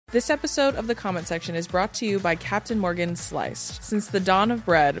This episode of The Comment Section is brought to you by Captain Morgan Sliced. Since the dawn of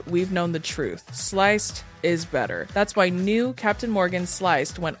bread, we've known the truth. Sliced is better. That's why new Captain Morgan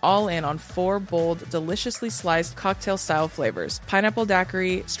Sliced went all in on 4 bold, deliciously sliced cocktail-style flavors. Pineapple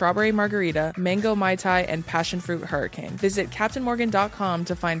daiquiri, strawberry margarita, mango mai tai, and passion fruit hurricane. Visit CaptainMorgan.com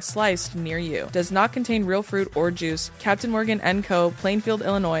to find Sliced near you. Does not contain real fruit or juice. Captain Morgan & Co., Plainfield,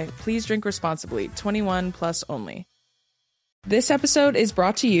 Illinois. Please drink responsibly. 21 plus only. This episode is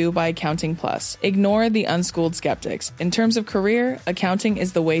brought to you by Accounting Plus. Ignore the unschooled skeptics. In terms of career, accounting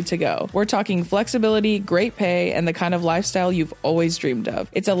is the way to go. We're talking flexibility, great pay, and the kind of lifestyle you've always dreamed of.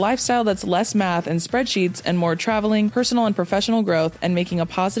 It's a lifestyle that's less math and spreadsheets and more traveling, personal and professional growth, and making a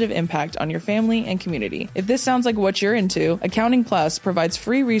positive impact on your family and community. If this sounds like what you're into, Accounting Plus provides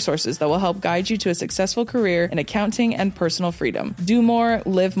free resources that will help guide you to a successful career in accounting and personal freedom. Do more,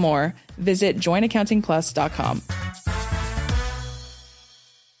 live more. Visit joinaccountingplus.com.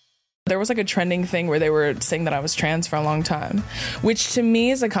 There was like a trending thing where they were saying that I was trans for a long time, which to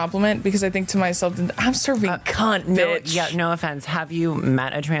me is a compliment because I think to myself, I'm serving cunt, bitch. No offense. Have you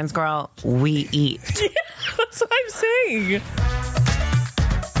met a trans girl? We eat. Yeah, that's what I'm saying.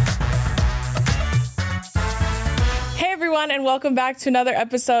 Hey everyone, and welcome back to another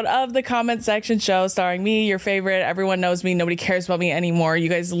episode of The Comment Section Show, starring me, your favorite. Everyone knows me. Nobody cares about me anymore. You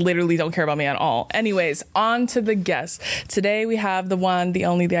guys literally don't care about me at all. Anyways, on to the guests. Today we have the one, the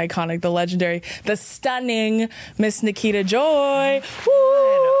only, the iconic, the legendary, the stunning Miss Nykita Joy. Woo!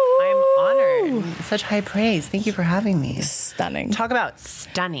 I'm honored. Such high praise. Thank you for having me. Stunning. Talk about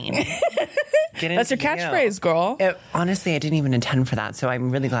stunning. That's your catchphrase, girl. Honestly, I didn't even intend for that, so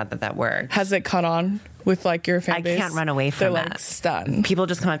I'm really glad that worked. Has it caught on with like your fan base? I can't run away from They're that. Like, stun. People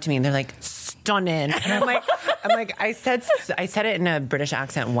just come up to me and they're like, stunning. And I'm like, I said it in a British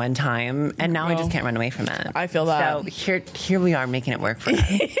accent one time, and now I just can't run away from it. I feel that. So here we are making it work for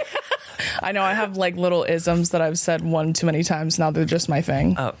us. I know I have like little isms that I've said one too many times. Now they're just my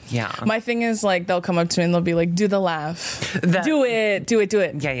thing. Oh, yeah. My thing is like they'll come up to me and they'll be like, do the laugh. Do it.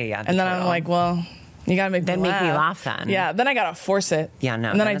 Yeah. And then I'm like, well, you gotta make me laugh then. Yeah, then I gotta force it. Yeah, no.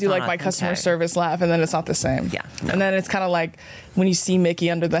 And then I do like my customer service laugh, and then it's not the same. Yeah. No. And then it's kind of like when you see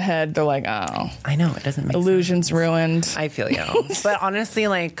Mickey under the head, they're like, oh. I know, it doesn't make illusion's sense. ruined. I feel you. But honestly,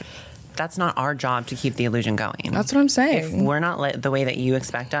 like, that's not our job to keep the illusion going. That's what I'm saying. If we're not the way that you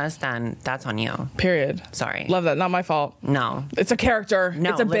expect us, then that's on you. Period. Sorry. Love that. Not my fault. No. It's a character. No,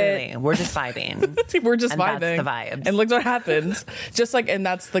 it's a literally. bit. We're just vibing. We're just and vibing. That's the vibes. And look what happens. Just like, and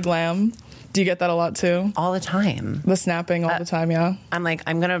that's the glam. Do you get that a lot too? All the time. The snapping all the time, yeah? I'm like,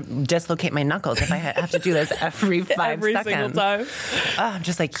 I'm going to dislocate my knuckles if I have to do this every 5 seconds. Every single time. I'm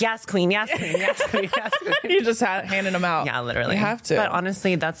just like, yes, queen, yes, queen, yes, queen, yes, queen. You're just handing them out. Yeah, literally. You have to. But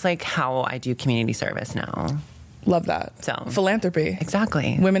honestly, that's like how I do community service now. Love that. So philanthropy.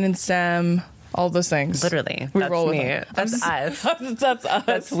 Exactly. Women in STEM. All those things. Literally. We that's roll with me. them. That's us. That's us.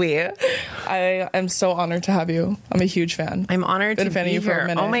 That's we. I am so honored to have you. I'm a huge fan. I'm honored to be fan of you here. for a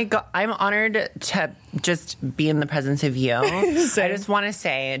minute. Oh my God. I'm honored to just be in the presence of you. I just want to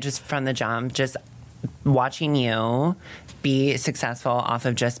say, just from the jump, just watching you be successful off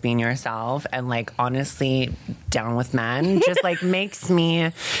of just being yourself and like honestly down with men just like makes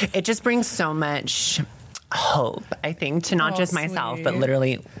me, it just brings so much hope, I think, to not just myself, but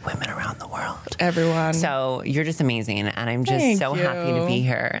literally women around the world. Everyone. So you're just amazing, and I'm just so happy to be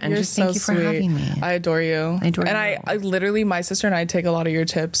here. And you're just thank you for having me. I adore you. I adore you. And I literally, my sister and I take a lot of your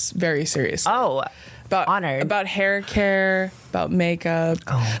tips very seriously. Oh, honored. About hair care, about makeup.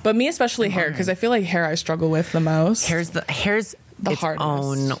 Oh, but me especially hair, because I feel like hair I struggle with the most. Hair's its hardest.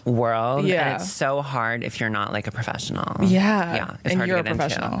 own world. Yeah. And it's so hard if you're not like a professional. Yeah. Yeah. It's and hard you're to get a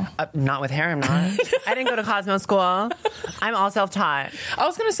professional. Into. Not with hair, I'm not. I didn't go to Cosmo school. I'm all self-taught. I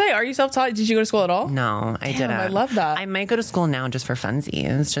was going to say, are you self-taught? Did you go to school at all? No, I didn't. I love that. I might go to school now just for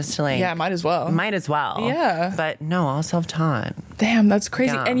funsies, just to like. Yeah, might as well. Yeah. But no, all self-taught. Damn, that's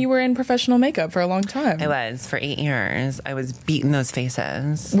crazy. Yeah. And you were in professional makeup for a long time. I was for 8 years. I was beating those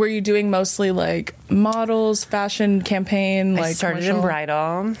faces. Were you doing mostly like models, fashion campaign? I started commercial? in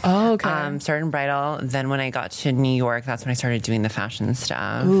bridal. Oh, okay. Started in bridal. Then when I got to New York, that's when I started doing the fashion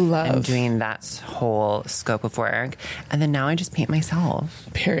stuff. Ooh, love. And doing that whole scope of work. And then now I just paint myself.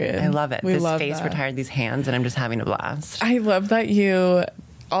 Period. I love it. We this love face that. retired these hands, and I'm just having a blast. I love that you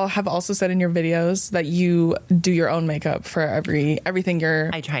have also said in your videos that you do your own makeup for everything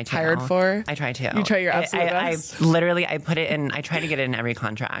you're hired for. I try to. You try your absolute best. I put it in. I try to get it in every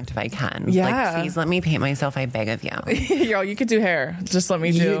contract if I can. Yeah. Like, please let me paint myself. I beg of you. Yo, you could do hair. Just let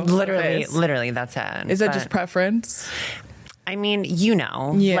me do. Literally, that's it. Is that just preference? I mean,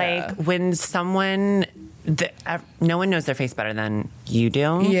 Yeah. like when someone no one knows their face better than you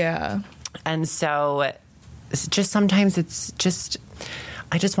do. Yeah. And so it's just sometimes it's just,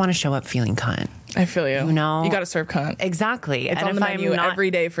 I just want to show up feeling cunt. I feel you. You know? You got to serve cunt. Exactly. It's on the menu every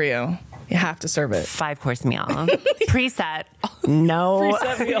day for you. You have to serve it. 5-course meal. Preset. No.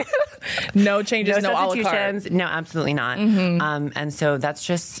 Preset meal. No changes, no a la carte. No, absolutely not. And so that's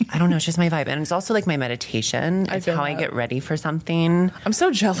just, I don't know, it's just my vibe. And it's also like my meditation. It's how I get ready for something. I'm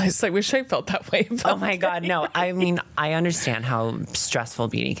so jealous. I wish I felt that way. Oh my God, no. I mean, I understand how stressful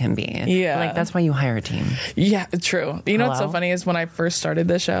beauty can be. Yeah. Like, that's why you hire a team. Yeah, true. You know what's so funny is when I first started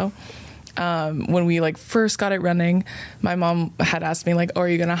this show, when we like first got it running, my mom had asked me like, oh, are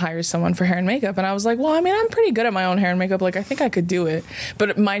you gonna hire someone for hair and makeup? And I was like, well, I mean, I'm pretty good at my own hair and makeup, like I think I could do it.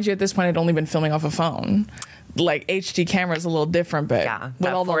 But mind you, at this point I'd only been filming off a phone. Like HD camera is a little different, but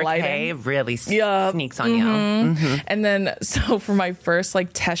with all the lighting really sneaks on you. And then so for my first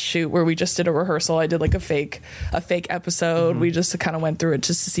like test shoot where we just did a rehearsal, I did like a fake episode. We just kind of went through it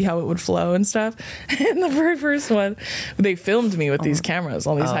just to see how it would flow and stuff. And the very first one, they filmed me with these cameras,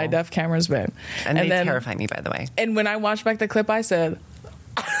 all these high def cameras, babe. And they terrify me, by the way. And when I watched back the clip, I said,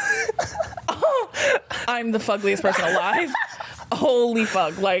 oh, I'm the fuggliest person alive. Holy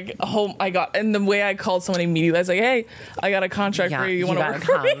fuck. Like, oh my God. And the way I called someone immediately, I was like, hey, I got a contract for you. You want to work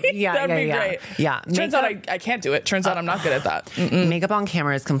for me? Yeah, that'd be great. Yeah. Turns out I can't do it. Turns out I'm not good at that. Makeup on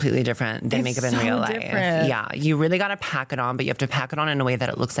camera is completely different than makeup in real life. Different. Yeah. You really got to pack it on, but you have to pack it on in a way that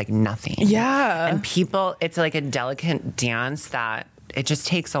it looks like nothing. Yeah. And people, it's like a delicate dance that it just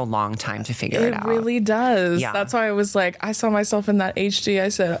takes a long time to figure it out. It really does. Yeah. That's why I was like, I saw myself in that HD. I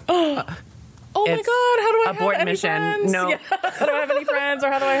said, oh my God, how do I abort have any mission. friends? No. Yeah. How do I have any friends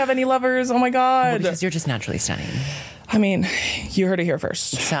or how do I have any lovers? Oh my God. Well, because you're just naturally stunning. I mean, you heard it here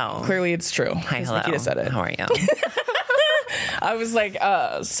first. So clearly it's true. Hi, hello. Nykita said it. How are you? I was like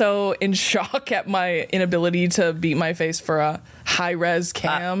so in shock at my inability to beat my face for a high-res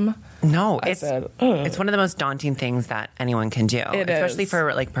cam. No, it's one of the most daunting things that anyone can do. Especially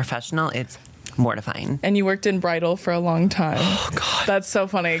for like professional, it's mortifying. And you worked in bridal for a long time. Oh God, that's so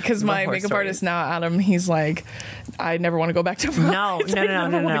funny because my makeup artist now, Adam, he's like, I never want to go back to bridal. No.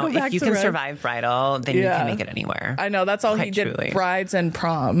 If you can survive bridal, then you can make it anywhere. I know, that's all he did. Truly. Brides and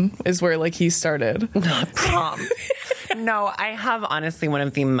prom is where like he started. Prom. No, I have honestly one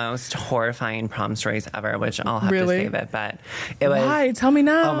of the most horrifying prom stories ever, which I'll have to save it. But it was. Why? Tell me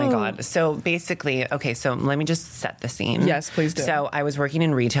now. Oh my God. So basically, okay, so let me just set the scene. Yes, please do. So I was working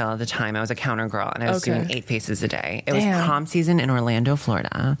in retail at the time. I was a counter girl, and I was doing 8 faces a day. It was prom season in Orlando,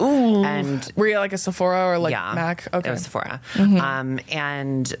 Florida. Ooh. And were you like a Sephora or like MAC? Okay. It was Sephora.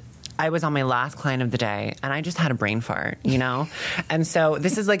 And I was on my last client of the day and I just had a brain fart, you know? And so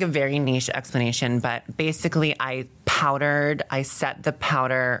this is like a very niche explanation, but basically I set the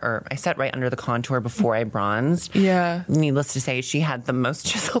powder, or I set right under the contour before I bronzed. Yeah. Needless to say, she had the most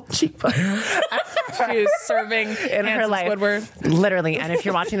chiseled cheekbones. She was serving in her life. Woodward. Literally. And if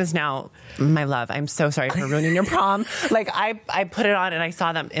you're watching this now, my love, I'm so sorry for ruining your prom. Like I put it on and I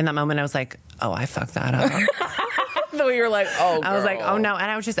saw them in that moment. I was like, oh, I fucked that up. So you were like, oh, girl. I was like, oh no. And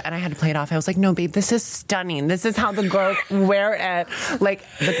I had to play it off. I was like, no, babe, this is stunning. This is how the girls wear it. Like,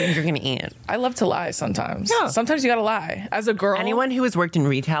 you're going to eat it. I love to lie sometimes. Yeah. Sometimes you got to lie. As a girl. Anyone who has worked in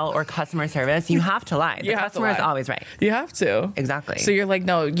retail or customer service, you have to lie. The customer is always right. You have to. Exactly. So you're like,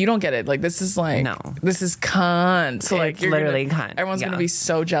 no, you don't get it. Like, this is like, this is cunt. So like, you're literally cunt. Everyone's going to be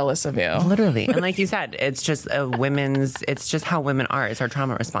so jealous of you. Literally. And like you said, it's just it's just how women are. It's our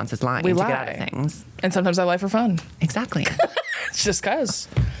trauma response is lying to get out of things. And sometimes I lie for fun. Exactly. It's just cause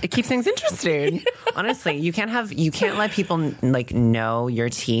it keeps things interesting. Honestly, you can't let people like know your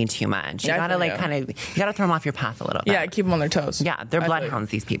tea too much. You gotta you gotta throw them off your path a little bit. Yeah, keep them on their toes. Yeah, they're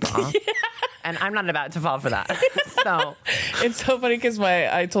bloodhounds, these people. And I'm not about to fall for that. So it's so funny because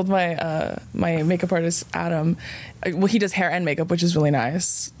I told my makeup artist Adam, well, he does hair and makeup, which is really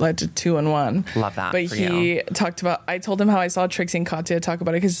nice, like 2 in 1. Love that. But talked about. I told him how I saw Trixie and Katya talk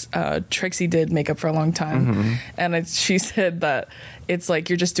about it because Trixie did makeup for a long time, and she said that it's like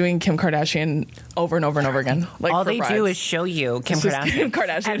you're just doing Kim Kardashian over and over and over again. Like all they do is show you Kim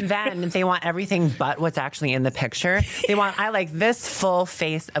Kardashian, and then they want everything but what's actually in the picture. I like this full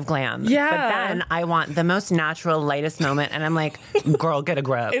face of glam. Yeah. But then I want the most natural, lightest moment, and I'm like, girl, get a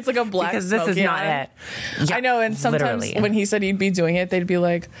grip. It's like a black because this is not it. Yeah, I know, and sometimes when he said he'd be doing it, they'd be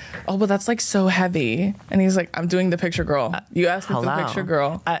like, oh, but that's like so heavy. And he's like, I'm doing the picture girl. You asked me for the picture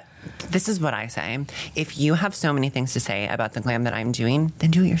girl. This is what I say. If you have so many things to say about the glam that I'm doing, then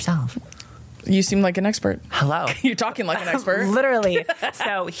do it yourself. You seem like an expert. Hello. You're talking like an expert. Literally.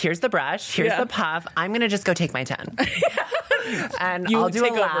 So here's the brush. Here's the puff. I'm going to just go take my 10. And I'll do a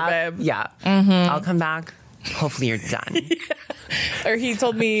lab. Over, babe. Yeah. Mm-hmm. I'll come back hopefully you're done. Or he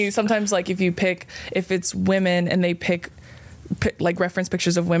told me sometimes, like, if it's women and they pick like reference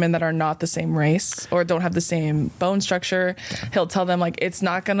pictures of women that are not the same race or don't have the same bone structure, he'll tell them, like, it's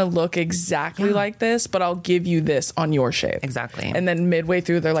not going to look exactly like this, but I'll give you this on your shape. Exactly. And then midway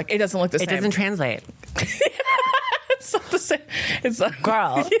through, they're like, it doesn't look the same. It doesn't translate. It's not the same. It's not.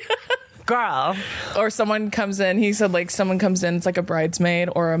 Girl. Girl. Or someone comes in, he said, like, someone comes in, it's like a bridesmaid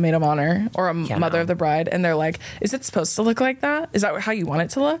or a maid of honor or a mother of the bride, and they're like, is it supposed to look like that? Is that how you want it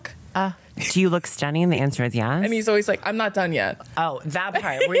to look? Do you look stunning? The answer is yes. And he's always like, I'm not done yet. Oh, that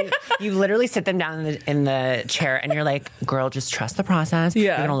part where you literally sit them down in the chair and you're like, girl, just trust the process. Yeah.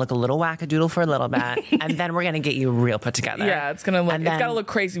 You're going to look a little wackadoodle for a little bit and then we're going to get you real put together. Yeah, it's got to look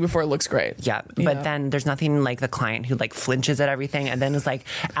crazy before it looks great. Yeah, but then there's nothing like the client who like flinches at everything and then is like,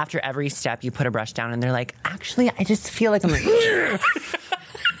 after every step you put a brush down and they're like, actually, I just feel like I'm like...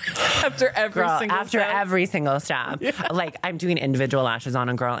 After every single step. Yeah. Like, I'm doing individual lashes on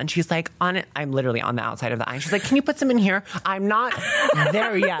a girl, and she's like, I'm literally on the outside of the eye. She's like, can you put some in here? I'm not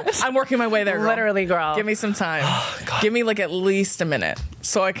there yet. I'm working my way there, girl. Literally, girl. Give me some time. Give me, like, at least a minute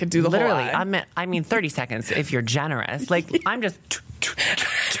so I could do the whole eye. I mean, 30 seconds if you're generous. Like, I'm just...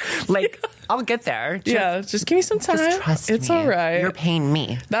 like, I'll get there. Just give me some time. Just trust it's me. All right. You're paying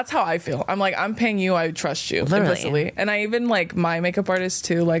me. That's how I feel. I'm like, I'm paying you. I trust you implicitly. And I even like my makeup artist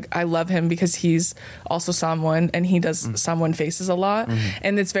too. Like, I love him because he's also Samoan and he does Samoan faces a lot.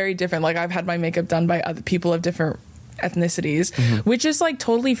 And it's very different. Like, I've had my makeup done by other people of different ethnicities, which is like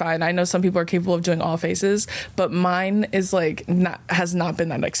totally fine. I know some people are capable of doing all faces, but mine is like has not been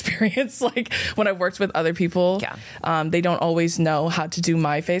that experience. Like, when I've worked with other people, they don't always know how to do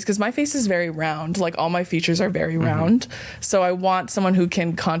my face because my face is very round. Like, all my features are very round. So I want someone who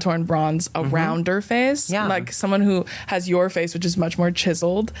can contour and bronze a rounder face. Like, someone who has your face, which is much more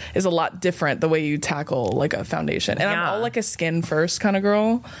chiseled, is a lot different the way you tackle like a foundation. And I'm all like a skin first kind of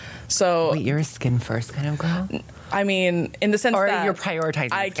girl. So wait, you're a skin first kind of girl? I mean, in the sense that you're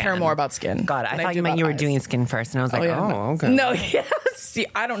prioritizing I skin. care more about skin. God, I thought you meant you were doing skin first, and I was like, okay. No, see,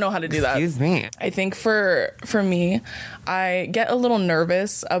 I don't know how to do that. Excuse me. I think for me, I get a little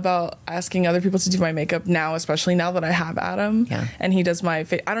nervous about asking other people to do my makeup now, especially now that I have Adam. Yeah. And he does my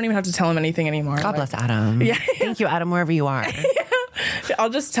face. I don't even have to tell him anything anymore. God bless Adam. Yeah. Thank you, Adam, wherever you are. I'll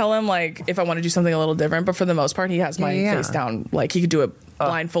just tell him, like, if I want to do something a little different, but for the most part, he has my face down. Like, he could do it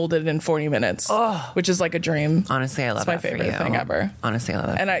blindfolded in 40 minutes, which is like a dream. Honestly, I love that. It's my favorite thing ever. Honestly, I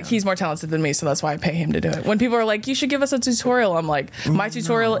love that. And he's more talented than me, so that's why I pay him to do it. When people are like, you should give us a tutorial, I'm like, my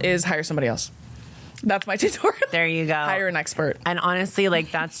tutorial is hire somebody else. That's my tutorial. There you go. Hire an expert. And honestly,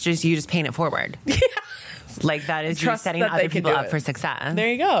 like, that's just you just paying it forward. Yeah. Like, that is you setting other people up for success.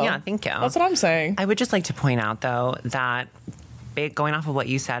 There you go. Yeah, thank you. That's what I'm saying. I would just like to point out, though, that going off of what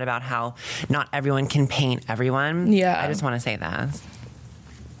you said about how not everyone can paint everyone. Yeah. I just want to say this.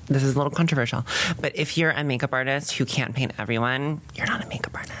 This is a little controversial, but if you're a makeup artist who can't paint everyone, you're not a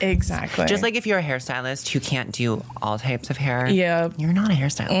makeup artist. Exactly. Just like if you're a hairstylist who can't do all types of hair, you're not a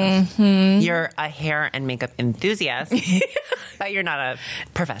hairstylist. You're a hair and makeup enthusiast, but you're not a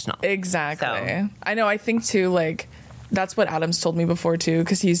professional. Exactly. So. I know. I think too, like, that's what Adam's told me before too,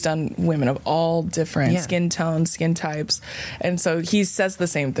 because he's done women of all different skin tones, skin types, and so he says the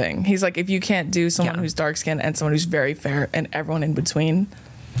same thing. He's like, if you can't do someone who's dark skinned and someone who's very fair and everyone in between,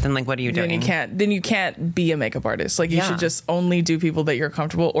 then like, what are you doing? Then you can't be a makeup artist. Like, you should just only do people that you're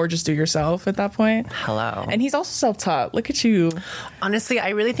comfortable, or just do yourself at that point. Hello. And he's also self-taught. Look at you. Honestly, I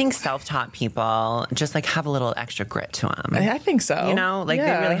really think self-taught people just like have a little extra grit to them. I think so. You know, like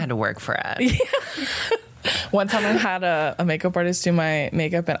they really had to work for it. Yeah. One time I had a makeup artist do my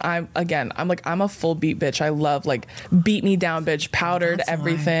makeup, and I'm a full beat bitch. I love, like, beat me down bitch, powdered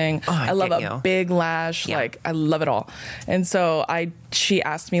everything. I love a big lash. Like, I love it all. And so she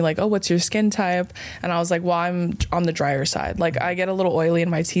asked me, like, oh, what's your skin type? And I was like, well, I'm on the drier side. Like, I get a little oily in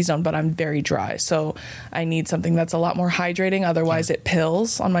my T-zone, but I'm very dry. So I need something that's a lot more hydrating. Otherwise it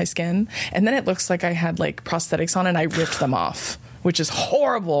pills on my skin. And then it looks like I had, like, prosthetics on and I ripped them off, which is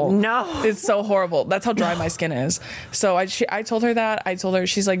horrible. No. It's so horrible. That's how dry my skin is. So I told her that. I told her,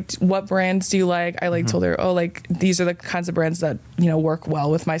 she's like, what brands do you like? I told her, oh, like, these are the kinds of brands that, you know, work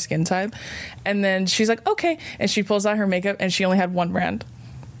well with my skin type. And then she's like, okay. And she pulls out her makeup, and she only had one brand.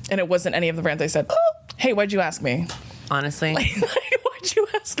 And it wasn't any of the brands. I said, oh, hey, why'd you ask me? Honestly. Why'd you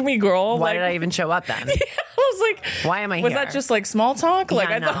ask me, girl? Why did I even show up then? Yeah, I was like, why am I here? Was that just like small talk? Like,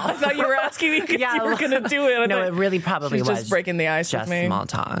 yeah, I thought you were asking me because you were going to do it. No, it really probably was. Just breaking the ice with me. Small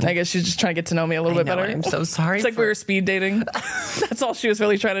talk. I guess she's just trying to get to know me a little bit better. I'm so sorry. It's like we were speed dating. That's all she was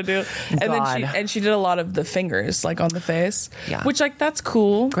really trying to do. And then she did a lot of the fingers, like, on the face. Yeah. Which, like, that's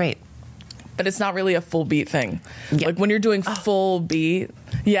cool. Great. but it's not really a full beat thing. Yeah. Like when you're doing full beat,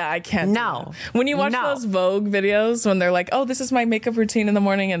 I can't. No. When you watch those Vogue videos, when they're like, "Oh, this is my makeup routine in the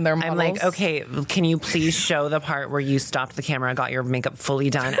morning," and they're models. I'm like, okay, can you please show the part where you stopped the camera, got your makeup fully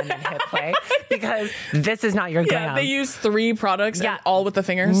done, and then hit play? Because this is not your glam. Yeah, they use 3 products and all with the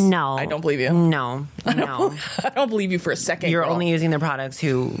fingers. No, I don't believe you. No. I don't believe you for a second. You're girl. only using the products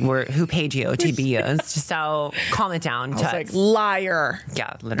who paid you to be used. So calm it down. I was like, liar.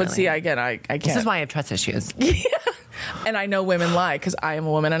 Yeah, literally. But see, again, I can't. This is why I have trust issues. And I know women lie because I am a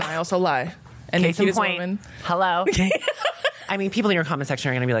woman and I also lie. And Case in Nykita's a point. woman. Hello. I mean, people in your comment section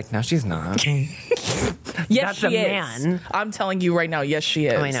are going to be like, no, she's not. Yes, That's she a is. man. I'm telling you right now, yes, she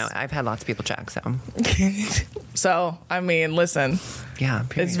is. Oh, I know. I've had lots of people check, so. So, I mean, listen. Yeah,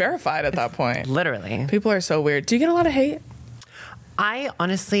 period. It's verified at that point. Literally. People are so weird. Do you get a lot of hate? I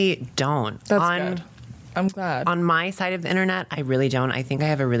honestly don't. That's good. I'm glad. On my side of the internet, I really don't. I think I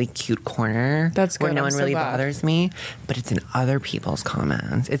have a really cute corner. That's good. Where no I'm one so really glad. bothers me. But it's in other people's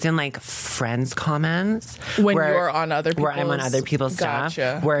comments. It's in like friends' comments. When you're on other people's... Where I'm on other people's stuff.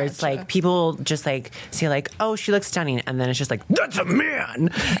 Where it's like people just like say like, oh, she looks stunning. And then it's just like, that's a man.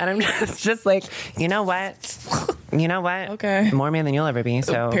 And I'm just like, you know what? You know what? Okay. More man than you'll ever be.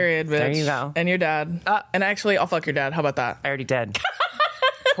 So period, bitch. There you go. And your dad. And actually, I'll fuck your dad. How about that? I already did.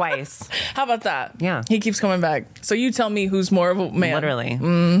 Twice. How about that? Yeah. He keeps coming back. So you tell me who's more of a man. Literally.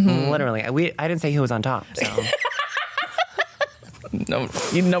 Mm-hmm. Literally. I didn't say who was on top. So. No,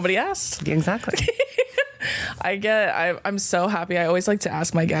 nobody asked. Exactly. I'm so happy. I always like to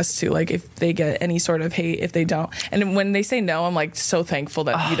ask my guests too, like if they get any sort of hate, if they don't. And when they say no, I'm like so thankful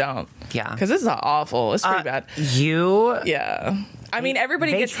that you don't. Yeah. Because this is awful. It's pretty bad. Yeah. I mean,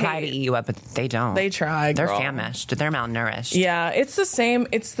 everybody gets try hate. to eat you up, but they don't. They try, They're girl. famished. They're malnourished. Yeah, it's the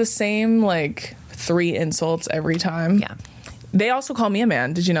same like 3 insults every time. Yeah. They also call me a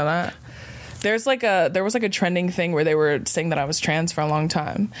man. Did you know that? There was like a trending thing where they were saying that I was trans for a long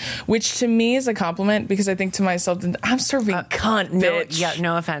time, which to me is a compliment because I think to myself, I'm serving cunt, bitch.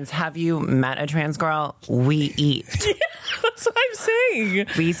 No offense. Have you met a trans girl? We eat. Yeah, that's what I'm saying.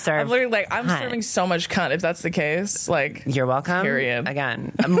 We serve. I'm literally like, I'm cunt. serving so much cunt if that's the case. Like, You're welcome. Period.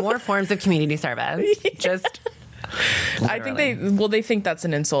 Again, more forms of community service. Just. I think they think that's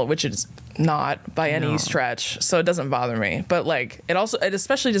an insult, which is not by any stretch. So it doesn't bother me. But like, it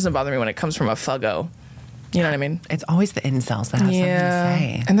especially doesn't bother me when it comes from a fuggo. You know what I mean? It's always the incels that have something to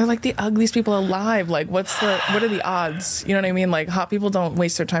say. And they're like the ugliest people alive. Like, what are the odds? You know what I mean? Like, hot people don't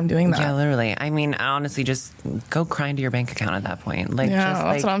waste their time doing that. Yeah, literally. I mean, honestly, just go cry into your bank account at that point. Like, yeah, just,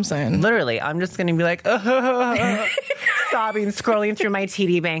 that's what I'm saying. Literally, I'm just going to be like, sobbing, scrolling through my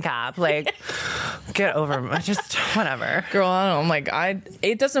TD Bank app. Like, get over it. Just whatever. Girl, I don't know. I'm like,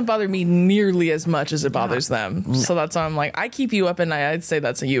 it doesn't bother me nearly as much as it bothers them. So that's why I'm like, I keep you up at night. I'd say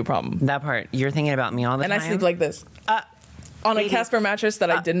that's a you problem. That part. You're thinking about me all the And time. I sleep like this. On a Casper mattress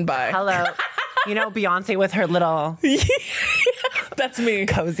that I didn't buy. Hello. You know, Beyonce with her little that's me.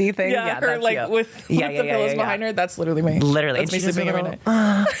 cozy thing. Yeah, her that's like you. with the pillows behind her. That's literally me. Literally. That's me She's sleeping every night.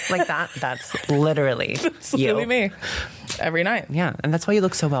 Like that. That's literally That's you. literally me. Every night. Yeah, and that's why you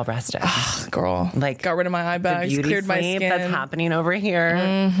look so well rested. Girl. Like, got rid of my eye bags, beauty cleared my sleep skin. that's happening over here.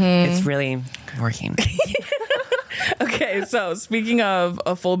 It's really working. Okay, so speaking of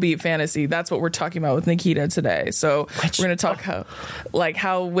a full beat fantasy, that's what we're talking about with Nykita today. So we're going to talk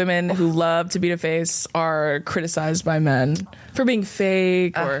how women who love to beat a face are criticized by men for being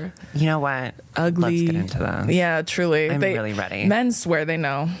fake or you know what? ugly. Let's get into this. Yeah, truly. I'm really ready. Men swear they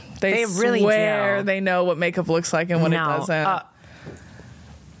know. They really swear do. they know what makeup looks like and when it doesn't.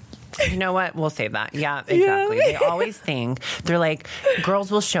 You know what? We'll save that. Yeah, exactly. Yeah. They always think, they're like,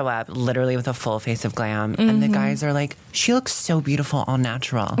 girls will show up literally with a full face of glam, and the guys are like, she looks so beautiful, all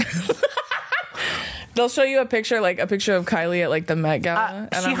natural. They'll show you a picture of Kylie at like the Met Gala.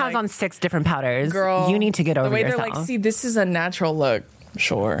 And She I'm has like, on 6 different powders. girl, You need to get over the way yourself. They're like, see, this is a natural look.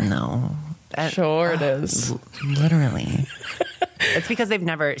 Sure. No. Sure it is. Literally. It's because they've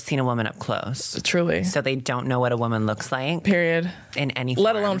never seen a woman up close. Truly. So they don't know what a woman looks like. Period. In any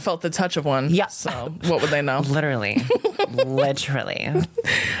Let form. alone felt the touch of one. Yeah. So what would they know? Literally. Literally.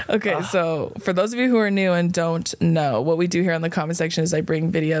 Okay, so for those of you who are new and don't know, what we do here in the comment section is I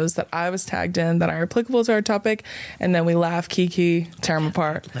bring videos that I was tagged in that are applicable to our topic, and then we laugh, kiki, tear them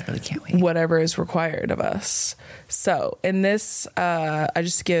apart. Literally can't wait. Whatever is required of us. So in this, I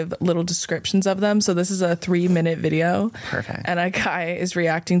just give little descriptions of them. So this is a 3-minute video. Perfect. And a guy is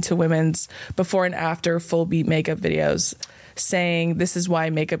reacting to women's before and after full beat makeup videos, saying this is why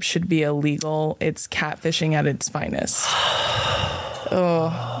makeup should be illegal. It's catfishing at its finest.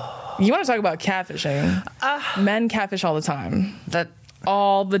 Oh, you want to talk about catfishing? Men catfish all the time.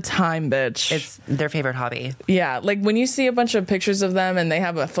 all the time, bitch. It's their favorite hobby. Yeah, like when you see a bunch of pictures of them and they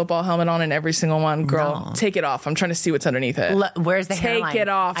have a football helmet on in every single one, girl, take it off. I'm trying to see what's underneath it. Where's the hairline? Take it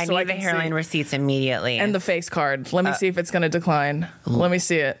off. I so need the hairline receipts immediately. And the face card. Let me see if it's going to decline. Let me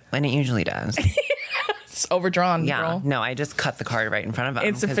see it. And it usually does. It's overdrawn, yeah. girl. No, I just cut the card right in front of them.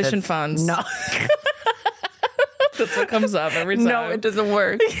 Insufficient funds. No. That's what comes up every time. No, it doesn't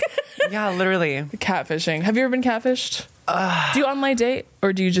work. Yeah, literally. Catfishing. Have you ever been catfished? Do you online date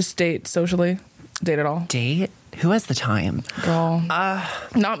or do you just date socially? Date at all? Date? Who has the time? Girl.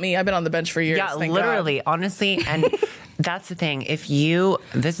 Not me. I've been on the bench for years. Yeah, literally. God. Honestly. And that's the thing.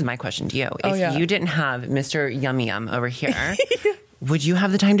 This is my question to you. If you didn't have Mr. Yummy Yum over here, would you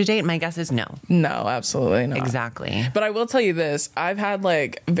have the time to date? My guess is no. No, absolutely not. Exactly. But I will tell you this. I've had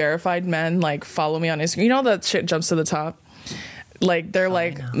like verified men like follow me on Instagram. You know that shit jumps to the top? Like they're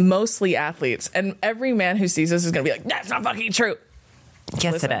mostly athletes. And every man who sees this is going to be like, that's not fucking true.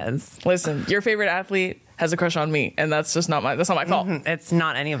 Yes, it is. Listen, your favorite athlete has a crush on me. And that's just not my fault. It's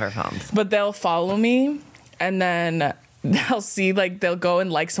not any of our faults. But they'll follow me and then they'll see like they'll go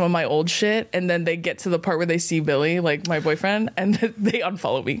and like some of my old shit and then they get to the part where they see Billy, like my boyfriend, and they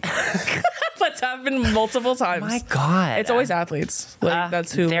unfollow me. That's happened multiple times. My God. It's always athletes. Like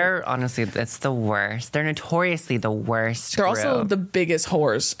that's who they're honestly, that's the worst. They're notoriously the worst. They're also the biggest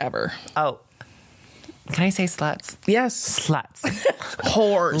whores ever. Oh. Can I say sluts? Yes. Sluts.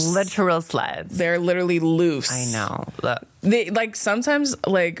 Whores. Literal sluts. They're literally loose. I know. Look. They like sometimes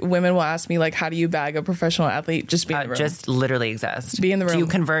like women will ask me like, how do you bag a professional athlete? Just be in the room. Just literally exist. Be in the room. Do you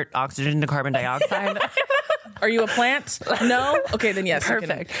convert oxygen to carbon dioxide? Are you a plant? No? Okay, then yes.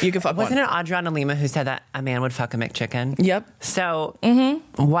 Perfect. You can fuck Wasn't one. it Adriana Lima who said that a man would fuck a McChicken? Yep. So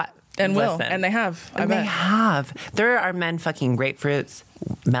what? And Listen. will. And they have. I And bet. they have. There are men fucking grapefruits,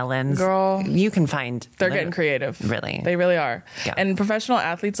 melons. Girl. You can find. They're getting creative. Really. They really are. Yeah. And professional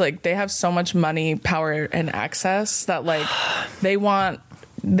athletes, like, they have so much money, power, and access that, like, they want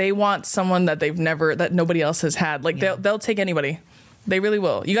someone that that nobody else has had. Like, they'll take anybody. They really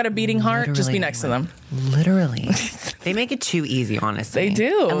will. You got a beating heart, just be next to them. Literally. They make it too easy, honestly. They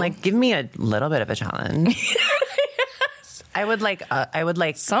do. And, like, give me a little bit of a challenge. I would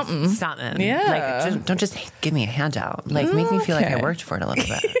like something. Yeah. Like, don't just give me a handout. Like, make me feel like I worked for it a little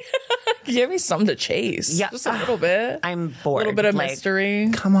bit. Give me something to chase. Yeah. Just a little bit. I'm bored. A little bit of mystery.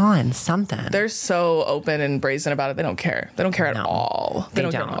 Come on, something. They're so open and brazen about it. They don't care. They don't care at all. They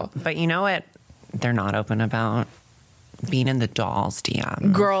don't. Care at all. But you know what? They're not open about being in the dolls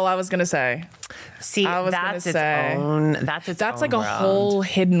DM. Girl, I was gonna say. See, that's its own. That's like a whole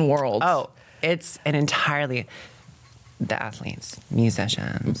hidden world. Oh, it's an entirely. The athletes,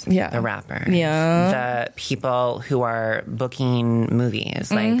 musicians, the rappers, the people who are booking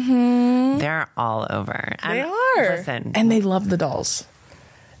movies, like they're all over. And they are. Listen, and they love the dolls.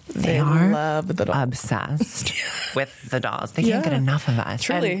 They are love the dolls. Obsessed with the dolls. They can't get enough of us.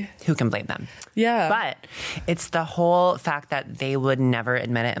 Truly. And who can blame them? Yeah. But it's the whole fact that they would never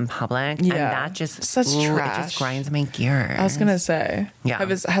admit it in public. Yeah. And that just, such trash. It just grinds my gears. I was going to say. Yeah.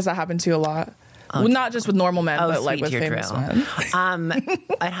 Has that happened to you a lot? Well, not just with normal men, but like with famous men.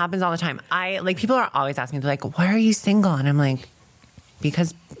 It happens all the time. People are always asking me, they're like, why are you single? And I'm like,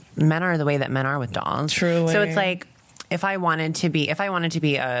 because men are the way that men are with dolls. Truly. So it's like, if I wanted to be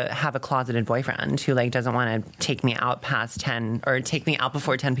have a closeted boyfriend who like doesn't want to take me out past 10 or take me out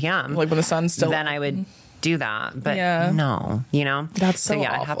before 10 p.m. Like when the sun's still then I would do that. But no, you know? That's so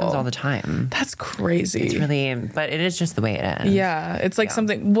awful. It happens all the time. That's crazy. It's really, but it is just the way it is. Yeah. It's like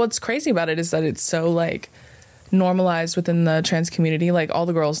something, what's crazy about it is that it's so like normalized within the trans community. Like all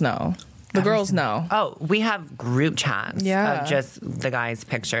the girls know. The girls know. Oh, we have group chats of just the guys'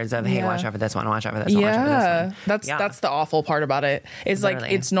 pictures of, hey, watch out for this one, watch out for this one, watch out for this one. That's the awful part about it. It's Literally.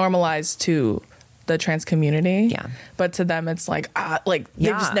 like it's normalized to the trans community. Yeah. But to them it's like they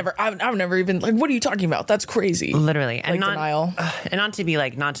just never I've never even like, what are you talking about? That's crazy. Literally. And like denial. And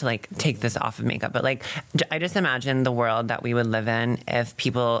not to take this off of makeup, but like I just imagine the world that we would live in if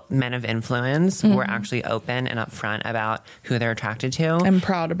men of influence were actually open and upfront about who they're attracted to. I'm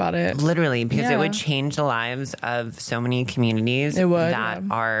proud about it. Literally, because it would change the lives of so many communities that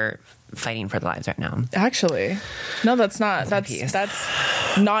are fighting for their lives right now. Actually, no, that's not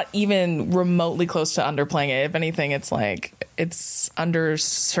not even remotely close to underplaying it. If anything, it's like it's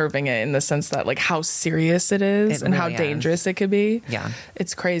underserving it in the sense that like how serious it is and really how dangerous it could be. Yeah,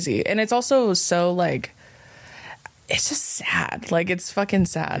 it's crazy, and it's also so like it's just sad. Like it's fucking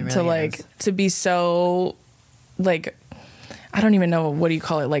sad to be so like I don't even know what do you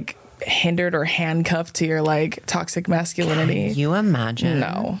call it, like hindered or handcuffed to your like toxic masculinity. Can you imagine?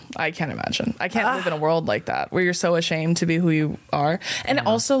 No, I can't imagine. I can't live in a world like that where you're so ashamed to be who you are. And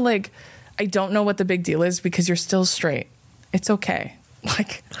also, like, I don't know what the big deal is because you're still straight. It's okay.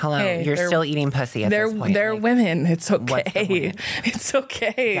 Like, hello, hey, you're still eating pussy at this point. They're like, women. It's okay. It's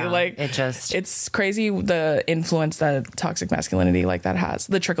okay. Yeah, like, it's crazy the influence that toxic masculinity like that has,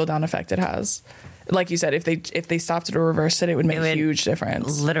 the trickle down effect it has. Like you said, if they stopped it or reversed it, it would make a huge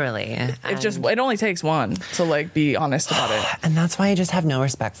difference. Literally. It only takes one to like be honest about it. And that's why I just have no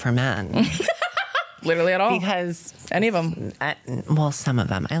respect for men. Literally at all. Because any of them. Well, some of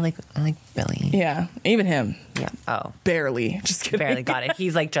them. I like Billy. Yeah. Even him. Yeah. Oh. Barely. Just kidding. Barely got it.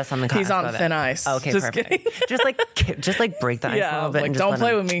 He's like just on the cusp. He's on thin ice. Okay, just perfect. Kidding. just like break the ice a little bit. Like, and don't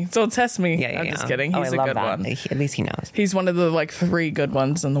play with me. Don't test me. Yeah, I'm just kidding. He's a good one. At least he knows. He's one of the like 3 good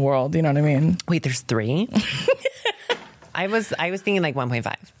ones in the world. You know what I mean? Wait, there's 3? I was thinking like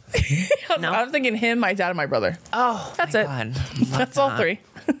 1.5. No? I was thinking him, my dad, and my brother. Oh, that's it. That's all 3.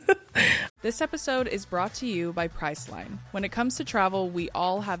 This episode is brought to you by Priceline. When it comes to travel, we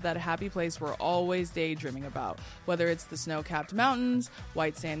all have that happy place we're always daydreaming about. Whether it's the snow-capped mountains,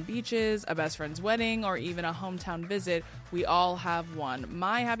 white sand beaches, a best friend's wedding, or even a hometown visit, we all have one.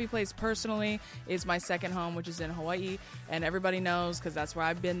 My happy place personally is my second home, which is in Hawaii. And everybody knows because that's where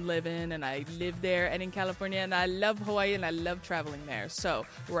I've been living, and I live there and in California, and I love Hawaii and I love traveling there. So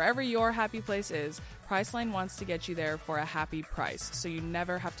wherever your happy place is, Priceline wants to get you there for a happy price, so you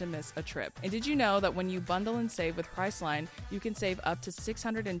never have to miss a trip. And did you know that when you bundle and save with Priceline, you can save up to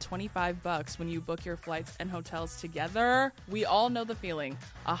 $625 when you book your flights and hotels together? We all know the feeling.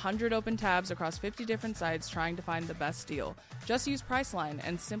 100 open tabs across 50 different sites trying to find the best deal. Just use Priceline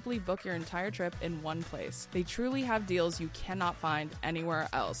and simply book your entire trip in one place. They truly have deals you cannot find anywhere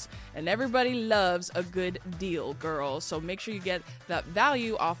else. And everybody loves a good deal, girl. So make sure you get that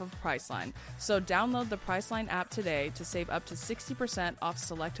value off of Priceline. So download the Priceline app today to save up to 60% off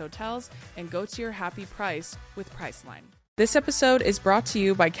select hotels and go to your happy price with Priceline. This episode is brought to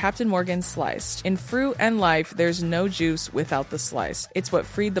you by Captain Morgan Sliced. In fruit and life, there's no juice without the slice. It's what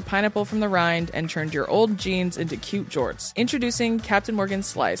freed the pineapple from the rind and turned your old jeans into cute jorts. Introducing Captain Morgan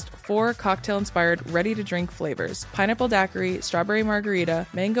Sliced, 4 cocktail-inspired, ready-to-drink flavors: pineapple daiquiri, strawberry margarita,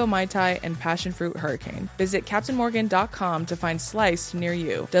 mango mai tai, and passion fruit hurricane. Visit CaptainMorgan.com to find Sliced near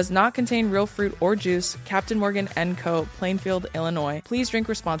you. Does not contain real fruit or juice. Captain Morgan & Co., Plainfield, Illinois. Please drink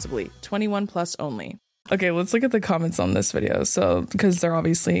responsibly. 21 plus only. Okay, let's look at the comments on this video. So, because they're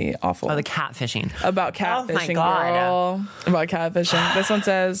obviously awful. Oh, the catfishing. About catfishing, oh my God. girl. About catfishing. This one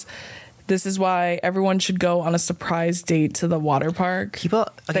says, this is why everyone should go on a surprise date to the water park.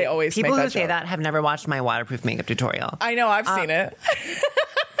 They always people make who that say joke. that have never watched my waterproof makeup tutorial. I know, I've seen it.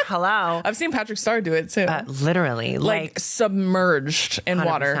 Hello. I've seen Patrick Starr do it too. Literally. Like submerged in 100%.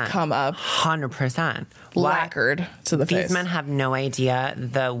 water, come up. 100%. Lacquered to the face. These men have no idea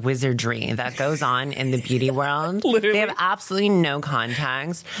the wizardry that goes on in the beauty world. Literally. They have absolutely no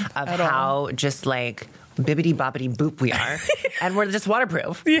context of how just like bibbity boppity boop we are. And we're just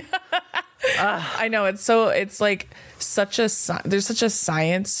waterproof. Yeah. I know, it's like there's such a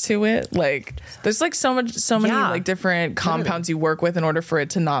science to it. Like there's like so many like different compounds you work with in order for it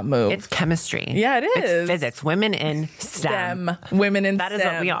to not move. It's chemistry. Yeah, it is. It's physics. Women in STEM. Women in that STEM. That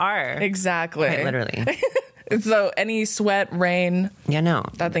is what we are. Exactly. Quite literally. So any sweat, rain,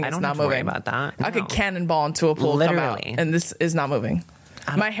 that thing is not moving. Worry about that. I could cannonball into a pool, come out, and this is not moving.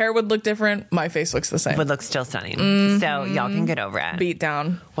 My hair would look different. My face looks the same. Would look still stunning. So y'all can get over it. Beat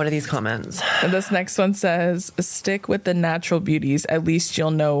down. What are these comments? And this next one says, stick with the natural beauties. At least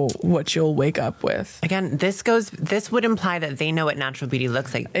you'll know what you'll wake up with. Again, this would imply that they know what natural beauty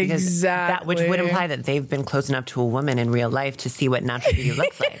looks like. Exactly. Which would imply that they've been close enough to a woman in real life to see what natural beauty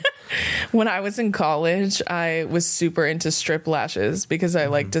looks like. When I was in college, I was super into strip lashes because I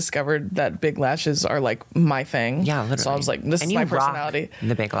like discovered that big lashes are like my thing. Yeah, literally. So I was like, this is my personality.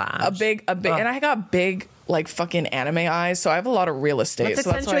 The big lash. A big, and I got big like fucking anime eyes, so I have a lot of real estate. Let's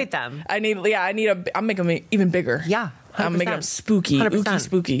accentuate them. I'm making them even bigger. Yeah. 100%. I'm making them spooky, 100%. ooky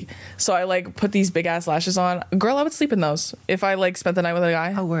spooky. So I like put these big ass lashes on. Girl, I would sleep in those if I like spent the night with a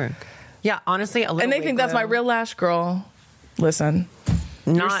guy. Oh, work. Yeah, honestly, a little. And they think that's my real lash, girl. Listen.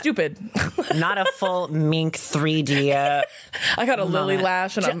 You're stupid. Not a full mink 3D. I got a lily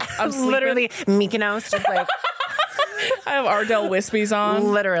lash, and I'm literally Mykonos, just like. I have Ardell Wispies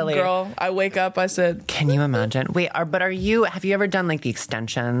on. Literally. Girl, I wake up, I said... Can you imagine? Wait, have you ever done like the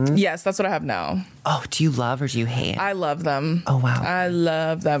extensions? Yes, that's what I have now. Oh, do you love or do you hate? I love them. Oh, wow. I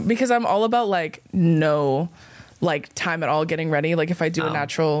love them. Because I'm all about like no like time at all getting ready. Like if I do a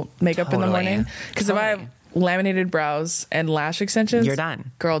natural makeup in the morning. Because if I have laminated brows, and lash extensions, You're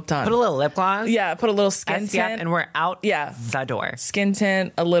done. Girl, done. Put a little lip gloss. Yeah, put a little skin SPF, tint. and we're out Yeah. the door. Skin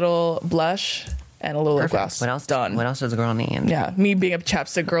tint, a little blush, and a little lip gloss. What else? Done. What else does a girl need? Yeah, me being a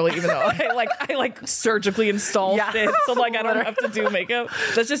chapstick girly, even though I surgically installed Yeah. it, so like I don't have to do makeup.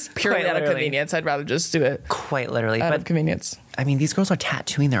 That's just purely Quite out of literally. convenience. I'd rather just do it Quite literally. out But of convenience. I mean, these girls are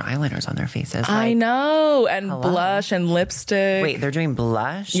tattooing their eyeliners on their faces. I Like, know, and hello? blush and lipstick. Wait, they're doing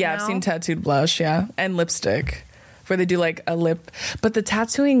blush? Yeah, now? I've seen tattooed blush, yeah, and lipstick, where they do like a lip. But the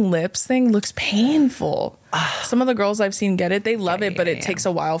tattooing lips thing looks painful. Some of the girls I've seen get it, they love it, but it takes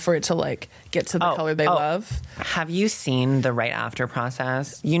a while for it to like get to the color they love. Have you seen the right after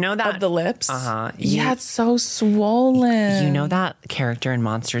process? You know that Of the lips, Uh-huh. Yeah, it's so swollen. You know that character in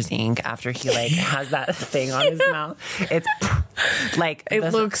Monsters Inc. after he like has that thing on his mouth? It's like It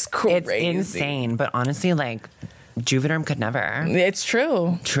looks crazy. It's insane, but honestly, like Juvederm could never. It's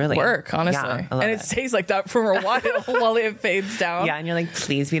true. Truly. work, honestly, Yeah, I love and it it. stays like that for a while while it fades down. Yeah, and you're like,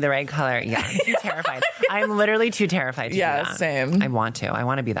 please be the right color. Yeah, I'm too terrified. I'm literally too terrified to Yeah, do that. same. I want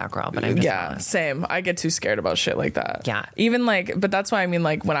to be that girl, but I'm just not. Same. I get too scared about shit like that. Yeah. Even like, but that's why I mean,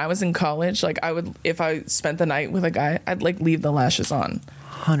 like when I was in college, like I would, if I spent the night with a guy, I'd like leave the lashes on,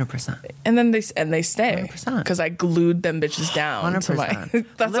 100%. and then they stay 100%. because I glued them bitches down to my. 100%.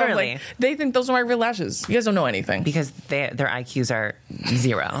 That's why I'm Literally. like, they think those are my real lashes. You guys don't know anything. Because their IQs are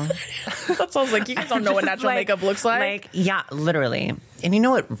 0. That's why I was like, you guys don't know what natural makeup looks like. Yeah, literally. And you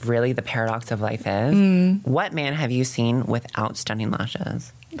know what really the paradox of life is? What man have you seen without stunning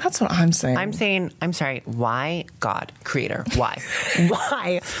lashes? That's what I'm saying. I'm sorry, why, God, creator, why?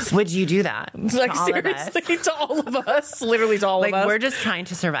 Why would you do that? like to all of us? seriously to all of us, literally to all Like, of us. we're just trying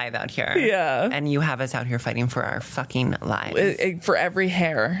to survive out here. Yeah. And you have us out here fighting for our fucking lives. For every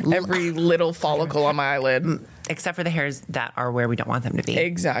hair, every little follicle on my eyelid. Except for the hairs that are where we don't want them to be.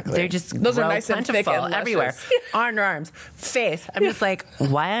 Exactly. They're just Those are grow nice and thick plentiful and everywhere. luscious. Underarms, face. I'm just like,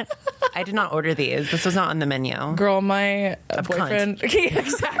 what? I did not order these. This was not on the menu. Girl, my Of boyfriend.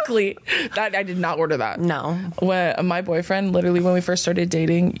 Exactly. That I did not order that. No. When my boyfriend, literally, when we first started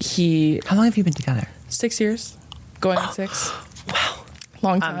dating, How long have you been together? 6 years, going on 6. Wow.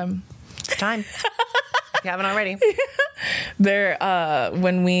 Long time. It's time. If you haven't already.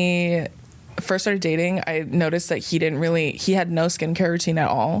 When we first started dating, I noticed that he had no skincare routine at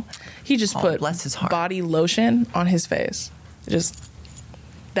all. He just put bless his heart. body lotion on his face.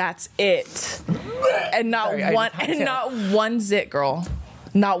 That's it. And not Sorry, I one, just had and to. not one zit, girl.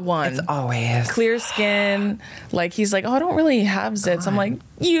 Not one. It's always. Clear skin. Like, he's like, oh, I don't really have zits. I'm like,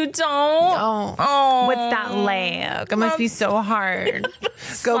 you don't? Oh, what's that like? It must be so hard.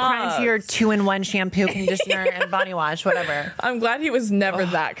 Go cry into your 2-in-1 shampoo, conditioner, and body wash, whatever. I'm glad he was never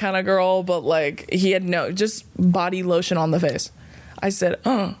that kind of girl, but like, he had just body lotion on the face. I said,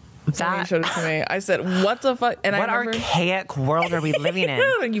 oh. When he showed it to me, I said, what the fuck? And What I remember, archaic world are we living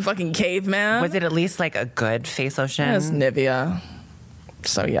in? you fucking caveman. Was it at least like a good face lotion? It's Nivea.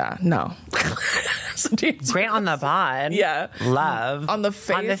 So yeah, no. Great on the bod. Yeah. Love. On the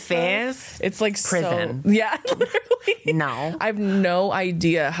face. On the face. It's like Prison. Yeah, literally. No. I have no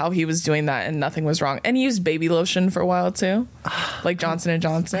idea how he was doing that and nothing was wrong. And he used baby lotion for a while too. Like Johnson &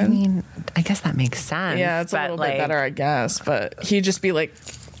 Johnson. I mean, I guess that makes sense. Yeah, it's a little bit better, I guess. But he'd just be like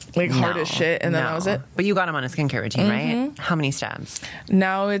hard as shit, and then that was it. But you got him on a skincare routine, right? How many steps?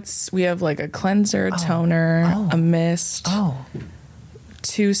 Now we have like a cleanser, toner, a mist,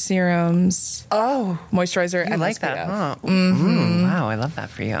 2 serums, moisturizer, I and like SPF. that, huh? Wow, I love that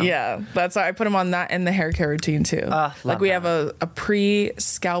for you. Yeah, that's why I put him on that and the hair care routine too. Like we have a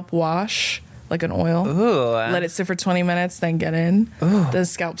pre-scalp wash, like an oil. Ooh. Let it sit for 20 minutes, then get in. The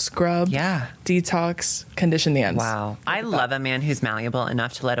scalp scrub. Yeah. Detox, condition the ends. Wow. I love a man who's malleable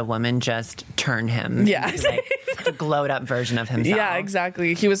enough to let a woman just turn him. Yeah. into, like, the glowed up version of himself. Yeah,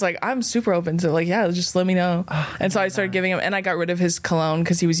 exactly. He was like, I'm super open to just let me know. And so I started giving him, and I got rid of his cologne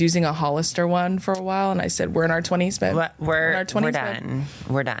because he was using a Hollister one for a while. And I said, we're in our 20s, babe. We're in our 20s, we're babe. done.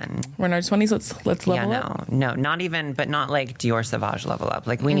 We're done. We're in our 20s. Let's level up. No, not even, but not like Dior Sauvage level up.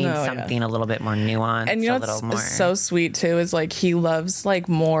 Like we need something a little bit more nuanced. And you know a little more. what's so sweet too is like he loves like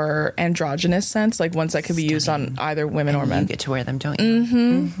more androgynous scents, like ones that could be used on either women or men. You get to wear them, don't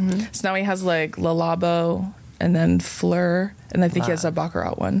you? So now he has like Le Labo and then Fleur, and I think he has a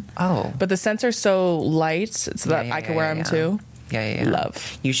Baccarat one. Oh. But the scents are so light so that I can wear them too. Yeah.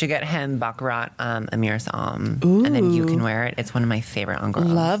 Love. You should get him Baccarat Amir Sam, and then you can wear it. It's one of my favorite on girls.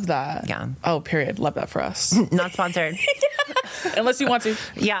 Love that. Yeah. Oh, period. Love that for us. Not sponsored. Unless you want to.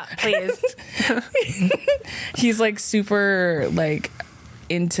 Yeah, please. He's like super like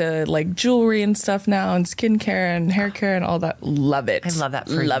into like jewelry and stuff now, and skincare and hair care and all that. Love it. I love that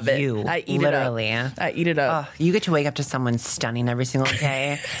for you. I eat literally. it up. I eat it up. Oh, you get to wake up to someone stunning every single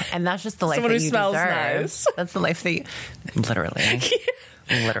day, and that's just the life Someone that who you smells deserve. nice. That's the life that you, literally.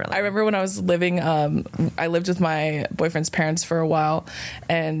 Literally. I remember when I was living, I lived with my boyfriend's parents for a while,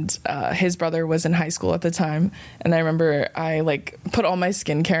 and his brother was in high school at the time. And I remember I like put all my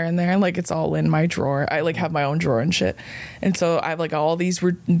skincare in there, like it's all in my drawer. I like have my own drawer and shit. And so I have like all these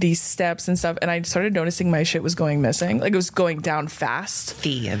steps and stuff. And I started noticing my shit was going missing. Like it was going down fast.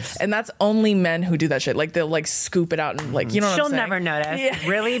 Thieves. And that's only men who do that shit. Like they'll like scoop it out and like, you know what She'll I'm saying? never notice. Yeah.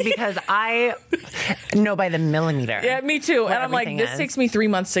 Really? Because I know by the millimeter. Yeah, me too. And I'm like, this takes me 3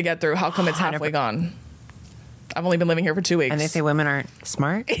 months to get through. How come it's halfway gone? I've only been living here for 2 weeks. And they say women aren't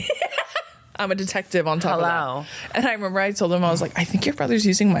smart? I'm a detective on top of Hello. that. And I remember I told him, I was like, I think your brother's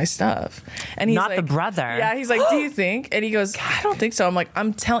using my stuff. And he's Not like, the brother. Yeah, he's like, do you think? And he goes, I don't think so. I'm like,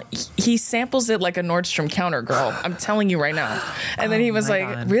 I'm telling, he samples it like a Nordstrom counter, girl. I'm telling you right now. And then he was like,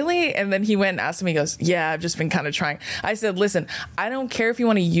 God. really? And then he went and asked me, he goes, yeah, I've just been kind of trying. I said, listen, I don't care if you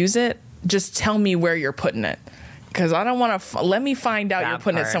want to use it. Just tell me where you're putting it. Because I don't want to, let me find out That you're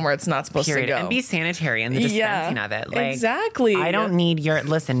putting it part. somewhere it's not supposed Period. to go. And be sanitary in the dispensing of it. Like, exactly. I don't need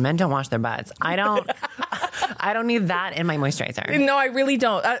listen, men don't wash their butts. I don't need that in my moisturizer. No, I really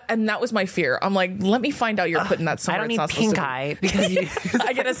don't. And that was my fear. I'm like, let me find out you're putting that I somewhere don't it's need not supposed pink to be. eye because you,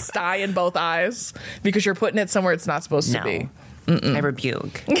 I get a sty in both eyes because you're putting it somewhere it's not supposed to be. I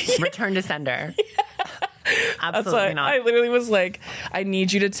rebuke. Return to sender. Absolutely That's why not. I literally was like, I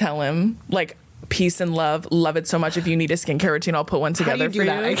need you to tell him, like, peace and love it so much. If you need a skincare routine, I'll put one How together do you for do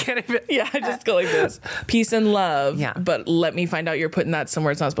that? you. I can't even. Yeah, I just go like this. Peace and love. Yeah. But let me find out you're putting that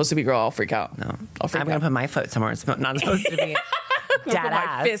somewhere it's not supposed to be, girl. I'll freak out. No. I'll freak I'm going out. to put my foot somewhere it's not supposed to be. Put Dad my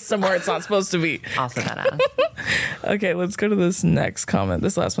ass. fist somewhere it's not supposed to be. Also that ass. Okay, let's go to this next comment.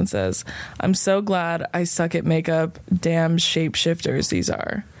 This last one says, I'm so glad I suck at makeup. Damn shapeshifters these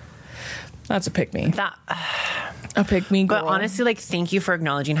are. That's a pick me. That, A pick me girl. but honestly, like, thank you for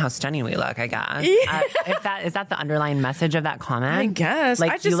acknowledging how stunning we look, I guess. Yeah. Is that the underlying message of that comment? I guess.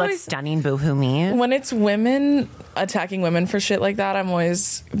 Like, I just you look always- stunning, boohoo me. when it's women attacking women for shit like that, I'm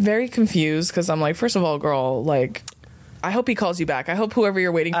always very confused because I'm like, first of all, girl, like, I hope he calls you back. I hope whoever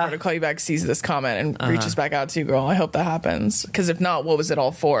you're waiting for to call you back sees this comment and reaches back out to you, girl. I hope that happens. Because if not, what was it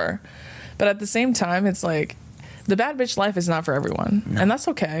all for? But at the same time, it's like, the bad bitch life is not for everyone. And that's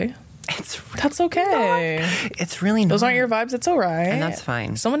okay. That's okay. It's really not. Those aren't your vibes. It's all right. And that's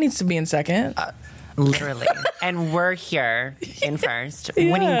fine. Someone needs to be in second. Literally. And we're here in first,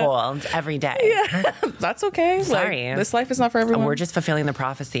 winning gold every day. Yeah. That's okay. Sorry. Like, this life is not for everyone. We're just fulfilling the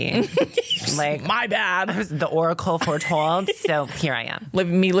prophecy. Like, my bad. the oracle foretold. So here I am.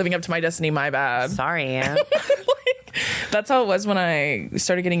 Me living up to my destiny, my bad. Sorry. That's how it was when I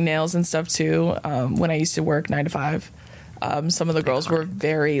started getting nails and stuff too. When I used to work 9 to 5, some of the girls were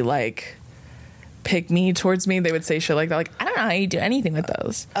very like pick me towards me. They would say shit like that. Like, I don't know how you do anything with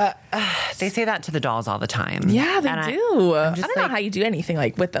those. They say that to the dolls all the time. Yeah, they And do. I I'm just don't know like, how you do anything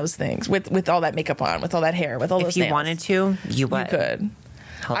like with those things, with all that makeup on, with all that hair, with all those if you nails. wanted to, you would. You could.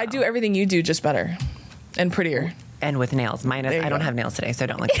 Hello. I do everything you do, just better and prettier. And with nails. Minus, There you I don't go. have nails today, so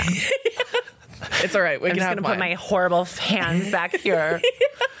don't look at that. It's all right. We I'm can just have going to put mine. my horrible hands back here.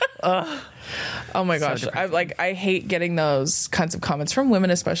 Oh my gosh. I hate getting those kinds of comments from women,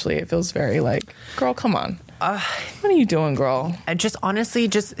 especially. It feels very like, girl, come on. What are you doing, girl? And just honestly,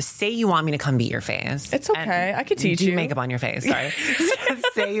 just say you want me to come beat your face. It's okay. And I could teach do you. makeup on your face. Sorry.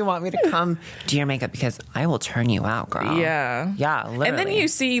 Just say you want me to come do your makeup because I will turn you out, girl. Yeah. Yeah, literally. And then you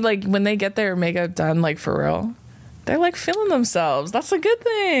see, like, when they get their makeup done, like, for real, they're, like, feeling themselves. That's a good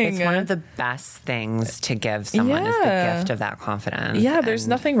thing. It's one of the best things to give someone is the Yeah. gift of that confidence. Yeah, there's And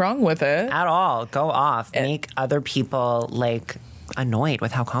nothing wrong with it. at all. Go off. Make other people, like, annoyed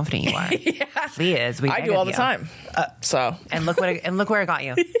with how confident you are. Please. I do all the time. So And look where I got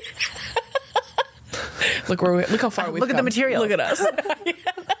you. look how far we've Look at the come. materials. Look at us.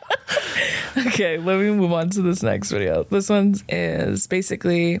 Okay, let me move on to this next video. This one is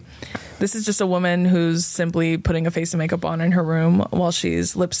basically, this is just a woman who's simply putting a face of makeup on in her room while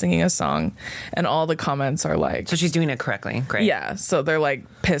she's lip singing a song, and all the comments are like, So she's doing it correctly. Great. yeah, so they're like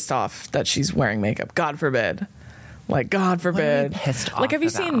pissed off that she's wearing makeup. God forbid. Like, God forbid. Pissed off Like, have you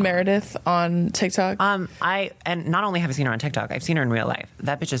seen Meredith on TikTok? And not only have I seen her on TikTok, I've seen her in real life.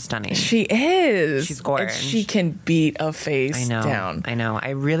 That bitch is stunning. She is. She's gorgeous. She can beat a face down. I know.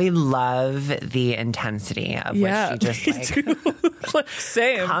 I really love the intensity of what she just like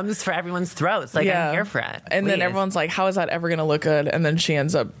same. comes for everyone's throats. Like, I'm here for it. And then everyone's like, how is that ever going to look good? And then she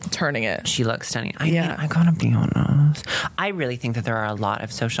ends up turning it. She looks stunning. I mean, I gotta be honest. I really think that there are a lot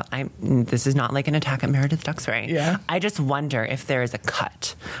of social. This is not like an attack at Meredith Duxbury. Yeah. I just wonder if there is a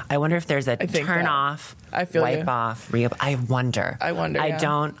cut. I wonder if there's a turn off. I feel wipe off. I wonder.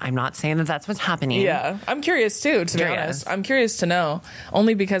 I'm not saying that that's what's happening. Yeah. I'm curious too, to be honest. I'm curious to know,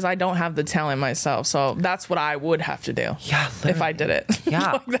 only because I don't have the talent myself. So that's what I would have to do. Yeah. Literally. If I did it.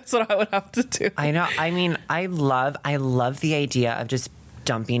 Yeah. Like, that's what I would have to do. I know. I mean, I love the idea of just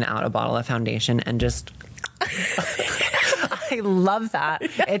dumping out a bottle of foundation and just I love that.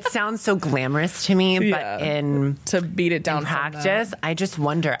 Yeah. It sounds so glamorous to me, but to beat it down in practice, I just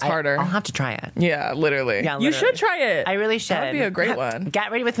wonder. It's harder. I'll have to try it. Yeah, literally. You should try it. I really should. That'd be a great one.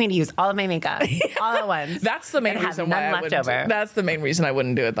 Get ready with me to use all of my makeup all at once. That's the main reason why I wouldn't. That's the main reason I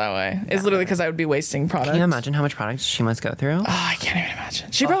wouldn't do it that way. It's literally because I would be wasting product. Can you imagine how much product she must go through? Oh, I can't even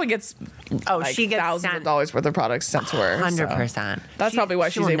imagine. She probably gets she gets thousands of dollars worth of products sent to her. 100%. That's probably why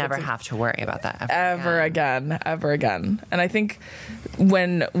she's able able never to have to worry about that ever again. And I think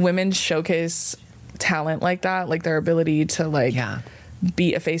when women showcase talent like that, like their ability to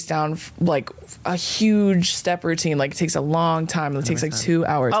beat a face down, like a huge step routine, like it takes a long time. It takes like 2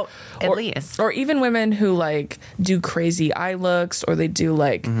 hours. Oh, at least. Or even women who like do crazy eye looks, or they do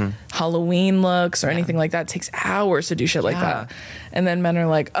like Halloween looks or anything like that. It takes hours to do shit like that. And then men are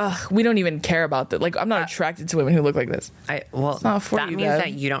like, ugh, we don't even care about that. Like, I'm not attracted to women who look like this. That means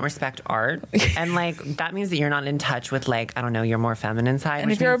that you don't respect art. And like, that means that you're not in touch with, like, I don't know, your more feminine side.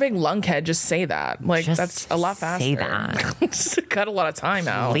 And if you're a big lunkhead, just say that. Like, that's a lot faster. Say that. Just cut a lot of time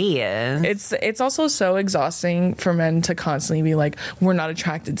out. Please. It's also so exhausting for men to constantly be like, we're not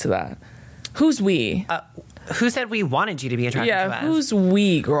attracted to that. Who's we? Who said we wanted you to be attracted to us? Yeah, who's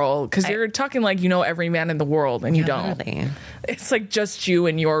we, girl? Because you're talking like you know every man in the world, and you don't. Really. It's like just you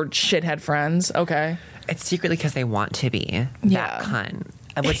and your shithead friends, okay? It's secretly because they want to be that cunt,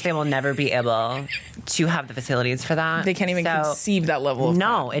 which they will never be able to have the facilities for that. They can't even conceive that level of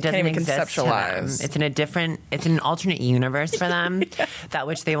No, it doesn't can't even exist conceptualize. To them. It's an alternate universe for them, that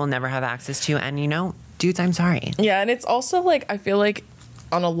which they will never have access to. And, you know, dudes, I'm sorry. Yeah, and it's also like, I feel like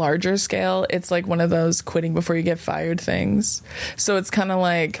on a larger scale, it's like one of those quitting before you get fired things. So it's kind of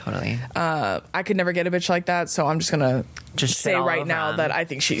like, totally. I could never get a bitch like that, so I'm just gonna say right now that I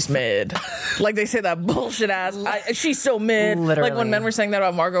think she's mid. Like they say that bullshit ass, she's so mid. Literally. Like when men were saying that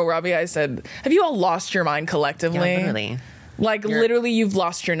about Margot Robbie, I said, have you all lost your mind collectively? Yeah, literally. Like literally, you've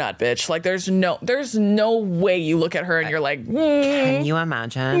lost your nut, bitch. Like there's no way you look at her and you're like, can you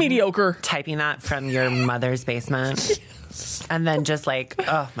imagine mediocre typing that from your mother's basement? And then just like,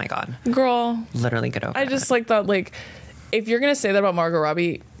 oh my God. Girl. Literally get over it. I just like thought, like, if you're going to say that about Margot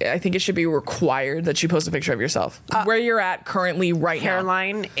Robbie, I think it should be required that you post a picture of yourself. Where you're at currently right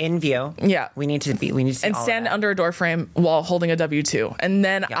Hairline in view. Yeah. We need to see and stand under a door frame while holding a W-2. And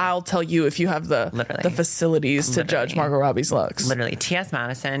then I'll tell you if you have the facilities to judge Margot Robbie's looks. Literally. T.S.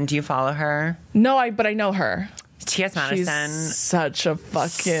 Madison, do you follow her? No, but I know her. T.S. Madison, she's such a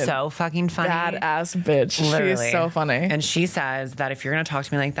so fucking funny, badass bitch. Literally. She's so funny, and she says that if you're gonna talk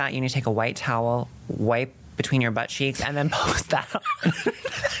to me like that, you need to take a white towel, wipe between your butt cheeks, and then post that.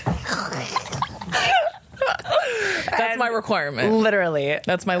 That's my requirement. Literally,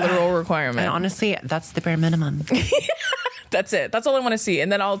 that's my literal requirement. And honestly, that's the bare minimum. That's it. That's all I want to see.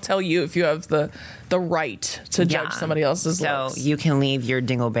 And then I'll tell you if you have the right to judge somebody else's looks. So you can leave your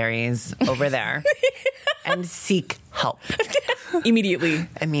dingleberries over there and seek help. Immediately.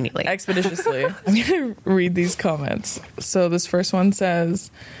 Expeditiously. I'm going to read these comments. So this first one says,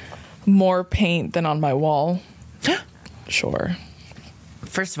 more paint than on my wall. Sure.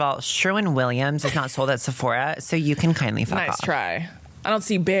 First of all, Sherwin-Williams is not sold at Sephora, so you can kindly fuck off. Nice try. I don't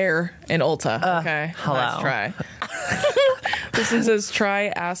see Bear in Ulta. Okay. Hello. Nice try. This one says, try,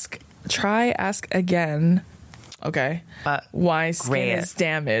 ask again. Okay. Why skin is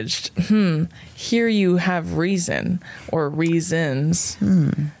damaged. Here you have reason or reasons.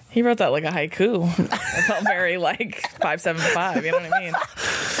 He wrote that like a haiku. It felt very like 575. You know what I mean?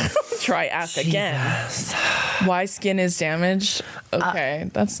 Try ask again. Why skin is damaged? Okay,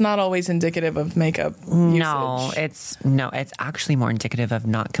 that's not always indicative of makeup usage. It's actually more indicative of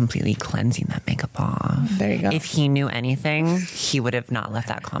not completely cleansing that makeup off. There you go. If he knew anything, he would have not left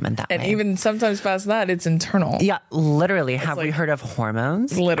that comment that way. And even sometimes past that, it's internal. Yeah, literally. Have we heard of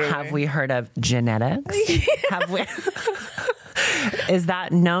hormones? Literally. Have we heard of genetics? Have we? Is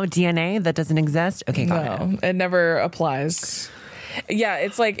that no DNA that doesn't exist? Okay, got it. It never applies. Yeah,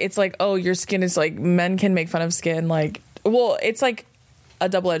 it's like, oh, your skin is like, men can make fun of skin. Like, well, it's like a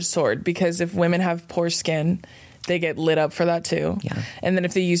double-edged sword, because if women have poor skin, they get lit up for that too. Yeah. And then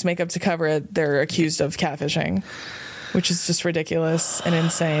if they use makeup to cover it, they're accused of catfishing, which is just ridiculous and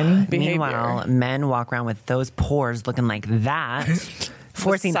insane behavior. Meanwhile, men walk around with those pores looking like that.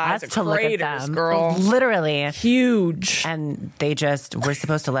 Forcing us to look at them, girl. Literally Huge. And we're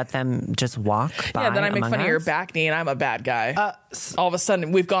supposed to let them just walk by. Yeah, then I make fun of your back knee and I'm a bad guy. All of a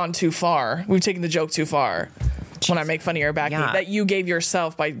sudden, we've gone too far. We've taken the joke too far. When I make fun of your back knee that you gave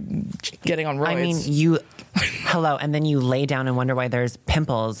yourself by getting on roids. I mean, hello, and then you lay down and wonder why there's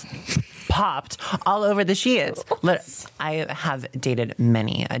pimples popped all over the sheets. I have dated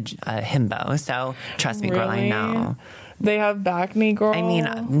many a himbo, so trust me, girl, I know. They have back knee, girl? I mean,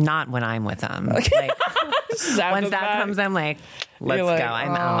 not when I'm with them. Okay. Like, once that comes, I'm like, let's go.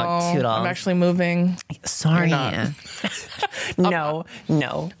 I'm out. Toodles. I'm actually moving. Sorry. No.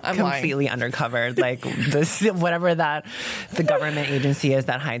 I'm completely undercovered. Like this, whatever that the government agency is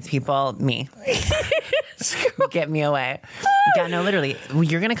that hides people. Me. Get me away. Yeah, no, literally.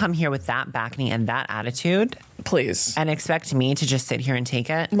 You're going to come here with that back knee and that attitude. Please. And expect me to just sit here and take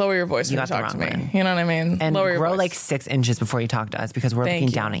it. Lower your voice when you talk to me. One. You know what I mean? And lower your grow voice. like 6 inches before you talk to us, because we're looking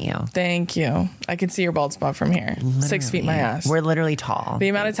down at you. Thank you. I can see your bald spot from here. Literally. 6 feet my ass. We're literally tall. The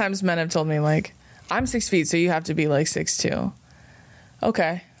amount of times men have told me, like, I'm 6 feet, so you have to be like 6'2".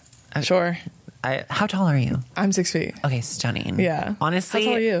 Okay. Sure. How tall are you? I'm 6 feet. Okay, stunning. Yeah. Honestly. How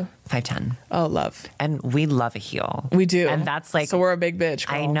tall are you? 5'10". Oh, love. And we love a heel. We do. And that's like... So we're a big bitch,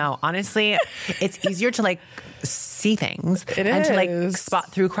 girl. I know. Honestly, it's easier to like see things. It and is. to like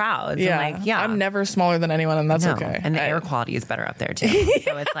spot through crowds. Yeah. And like, yeah. I'm never smaller than anyone, and that's okay. And the air quality is better up there too.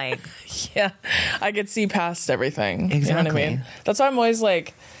 So it's like... Yeah. I could see past everything. Exactly. You know what I mean? That's why I'm always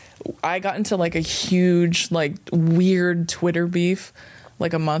like... I got into like a huge, like weird Twitter beef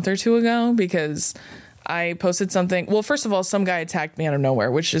like a month or two ago, because I posted something. Well, first of all, some guy attacked me out of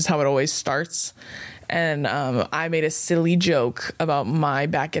nowhere, which is how it always starts. And I made a silly joke about my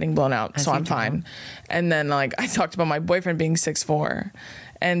back getting blown out, so I'm fine. And then like I talked about my boyfriend being 6'4".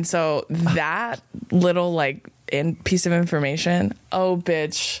 And so that little like piece of information, oh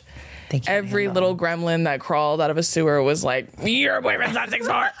bitch. Every little gremlin that crawled out of a sewer was like, your boyfriend's not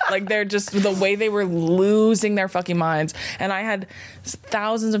 6'4". Like, they're just, the way they were losing their fucking minds. And I had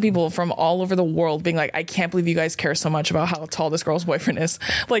thousands of people from all over the world being like, I can't believe you guys care so much about how tall this girl's boyfriend is.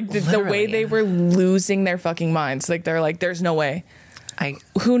 Like, the way they were losing their fucking minds. Like, they're like, there's no way.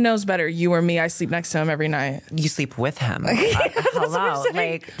 Who knows better, you or me? I sleep next to him every night. You sleep with him. Hello.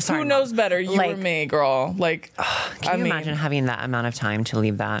 Like, sorry, who knows better, you or me, girl? Like, can you imagine having that amount of time to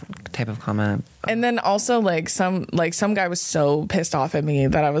leave that type of comment? And then also like some guy was so pissed off at me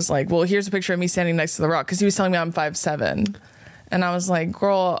that I was like, well, here's a picture of me standing next to the rock, because he was telling me I'm 5'7". And I was like,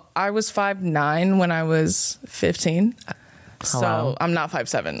 girl, I was 5'9" when I was 15. Hello? So I'm not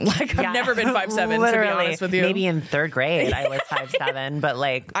 5'7". Like, I've never been 5'7", to be honest with you. Maybe in 3rd grade I was 5'7", but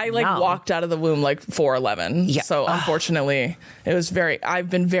like I walked out of the womb like 4'11". Yeah. So unfortunately, it was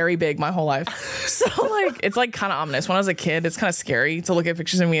I've been very big my whole life. So like, it's like kind of ominous. When I was a kid, it's kind of scary to look at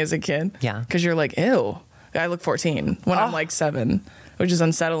pictures of me as a kid. Yeah. Because you're like, ew. I look 14 when I'm like 7. Which is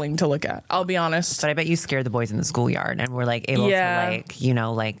unsettling to look at. I'll be honest. But I bet you scared the boys in the schoolyard and were like able to like, you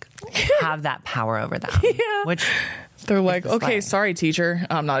know, like have that power over them. Yeah. Which they're like, okay, sorry, teacher.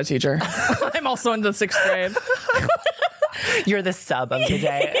 I'm not a teacher. I'm also in the 6th grade. You're the sub of the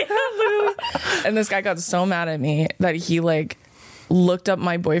day. And this guy got so mad at me that he like looked up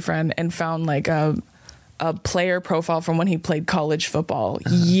my boyfriend and found like a player profile from when he played college football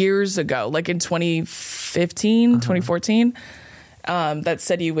years ago, like in 2015, 2014. That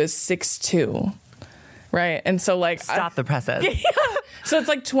said he was 6'2", right? And so like... Stop the presses. Yeah. So it's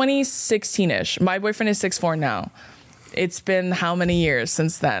like 2016-ish. My boyfriend is 6'4" now. It's been how many years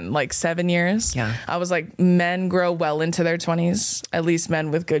since then? Like 7 years? Yeah. I was like, men grow well into their 20s. At least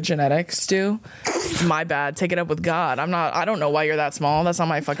men with good genetics do. My bad. Take it up with God. I don't know why you're that small. That's not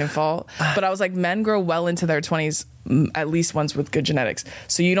my fucking fault. But I was like, men grow well into their 20s, at least ones with good genetics.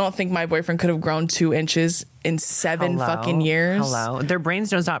 So you don't think my boyfriend could have grown 2 inches in 7 fucking years? Hello. Their brains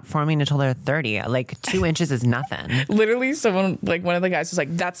don't stop forming until they're 30. Like 2 inches is nothing. Literally, someone, like one of the guys was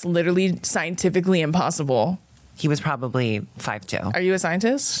like, that's literally scientifically impossible. He was probably 5'2". Are you a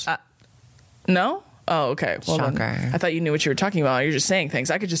scientist? No? Oh, okay. Well, Shocker. then, I thought you knew what you were talking about. You're just saying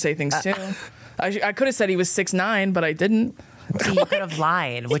things. I could just say things too. I could have said he was 6'9", but I didn't. See, you could have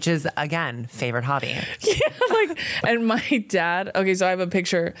lied, which is, again, favorite hobby. Yeah, and my dad, okay, so I have a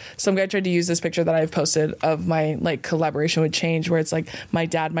picture. Some guy tried to use this picture that I've posted of my, like, collaboration with Change, where it's, like, my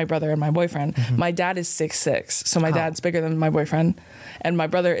dad, my brother, and my boyfriend. Mm-hmm. My dad is 6'6", so my dad's bigger than my boyfriend. And my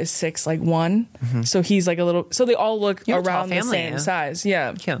brother is 6'1", mm-hmm. So he's, like, a little... So they all look around the same size.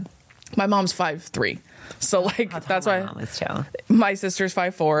 Yeah. Cute. My mom's 5'3". So like that's why my sister's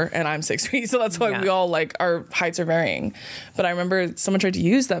 5'4" and I'm 6 feet. So that's why we all like our heights are varying. But I remember someone tried to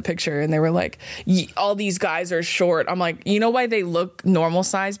use that picture and they were like, all these guys are short. I'm like, you know why they look normal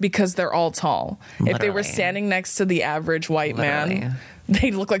size? Because they're all tall. Literally. If they were standing next to the average white man,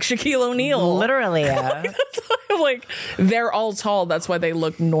 they look like Shaquille O'Neal. Literally. Like they're all tall. That's why they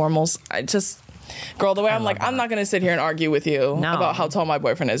look normal. Girl, the way I'm like, I'm not going to sit here and argue with you about how tall my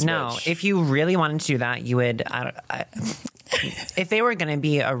boyfriend is. No, bitch. If you really wanted to do that, you would... if they were going to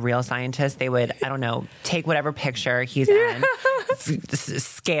be a real scientist, they would, I don't know, take whatever picture he's in,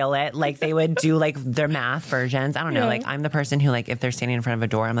 scale it. Like they would do like their math versions. I don't know. Like I'm the person who like, if they're standing in front of a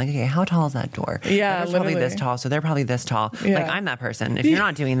door, I'm like, okay, how tall is that door? Yeah, they're probably this tall. So they're probably this tall. Yeah. Like I'm that person. If you're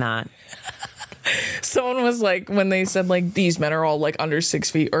not doing that... Someone was like, when they said like these men are all like under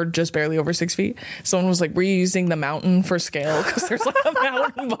 6 feet or just barely over 6 feet, someone was like, were you using the mountain for scale? Because there's like a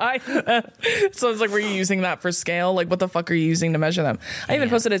mountain by them. So I was like, were you using that for scale? Like what the fuck are you using to measure them? I even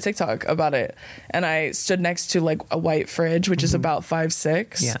posted a TikTok about it, and I stood next to like a white fridge, which is about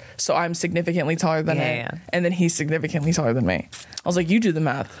 5'6". Yeah. So I'm significantly taller than him, and then he's significantly taller than me. I was like, you do the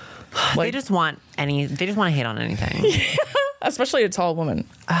math. Like, they just want to hate on anything. Yeah, especially a tall woman.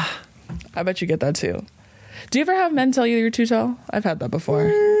 I bet you get that too. Do you ever have men tell you you're too tall? I've had that before.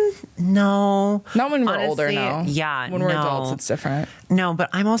 No. Not when we're older now. Yeah. When we're adults, it's different. No, but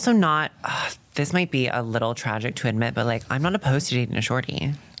I'm also not... this might be a little tragic to admit, but like, I'm not opposed to dating a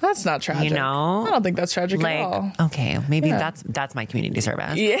shorty. That's not tragic. You know? I don't think that's tragic at all. Okay, maybe that's my community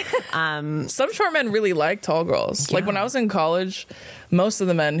service. Yeah. Some short men really like tall girls. Yeah. Like when I was in college, most of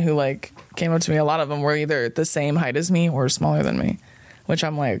the men who like came up to me, a lot of them were either the same height as me or smaller than me, which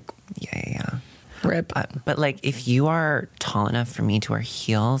I'm like... Yeah. Rip. But like, if you are tall enough for me to wear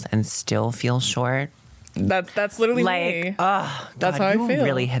heels and still feel short, that's literally like, me. Oh, that's how I feel. You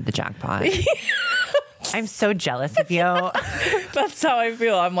really hit the jackpot. I'm so jealous of you. That's how I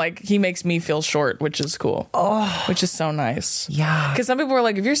feel. I'm like, he makes me feel short, which is cool. Oh, which is so nice. Yeah. Because some people are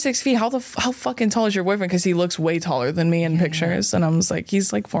like, if you're 6 feet, how fucking tall is your boyfriend? Because he looks way taller than me in pictures. And I was like,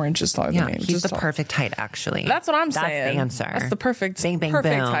 he's like 4 inches taller than me. He's the perfect height, actually. That's what I'm saying. That's the answer. That's the perfect, bang, bang,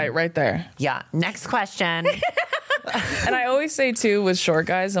 perfect boom. height right there. Yeah. Next question. And I always say too, with short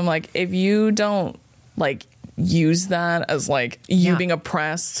guys, I'm like, if you don't like use that as like you being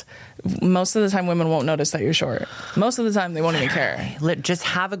oppressed, most of the time women won't notice that you're short. Most of the time they won't even care. Just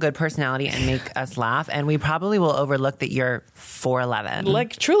have a good personality and make us laugh, and we probably will overlook that you're 4'11".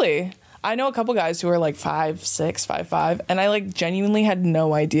 Like truly, I know a couple guys who are like 5'6", 5'5", and I like genuinely had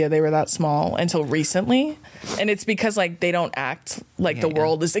no idea they were that small until recently. And it's because like they don't act like the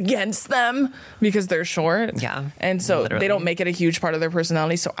world is against them because they're short. Yeah. And so they don't make it a huge part of their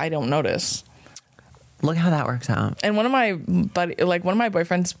personality, so I don't notice. Look how that works out. And one of my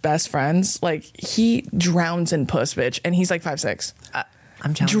boyfriend's best friends, like he drowns in puss, bitch, and he's like 5'6".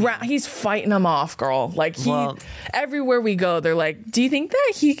 I'm telling you. He's fighting them off, girl. Like everywhere we go, they're like, "Do you think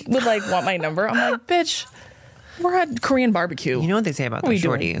that he would like want my number?" I'm like, "Bitch, we're at Korean barbecue." You know what they say about the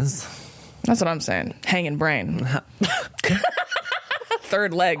shorties? That's what I'm saying. Hanging brain.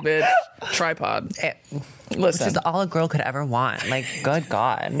 Third leg, bitch. Tripod. Listen. Which is all a girl could ever want. Like, good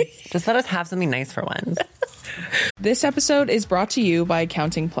God. Just let us have something nice for once. This episode is brought to you by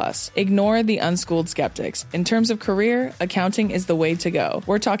Accounting Plus. Ignore the unschooled skeptics. In terms of career, accounting is the way to go.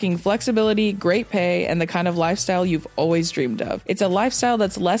 We're talking flexibility, great pay, and the kind of lifestyle you've always dreamed of. It's a lifestyle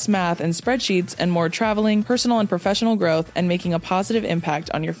that's less math and spreadsheets and more traveling, personal and professional growth, and making a positive impact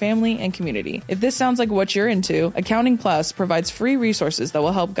on your family and community. If this sounds like what you're into, Accounting Plus provides free resources that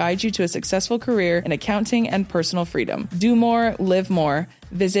will help guide you to a successful career in accounting and personal freedom. Do more, live more.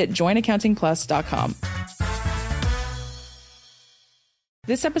 Visit joinaccountingplus.com.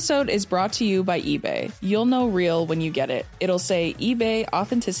 This episode is brought to you by eBay. You'll know real when you get it. It'll say eBay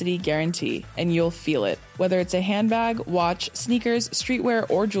Authenticity Guarantee, and you'll feel it. Whether it's a handbag, watch, sneakers, streetwear,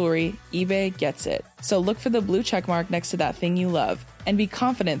 or jewelry, eBay gets it. So look for the blue checkmark next to that thing you love, and be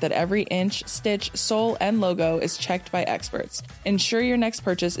confident that every inch, stitch, sole, and logo is checked by experts. Ensure your next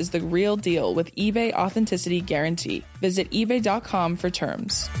purchase is the real deal with eBay Authenticity Guarantee. Visit ebay.com for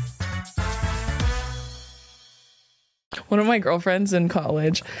terms. One of my girlfriends in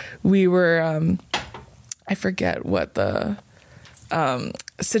college, we were, I forget what the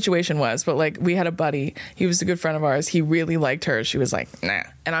situation was, but like we had a buddy. He was a good friend of ours. He really liked her. She was like, nah.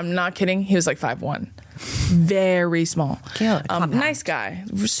 And I'm not kidding. He was like 5'1". Very small. Nice guy.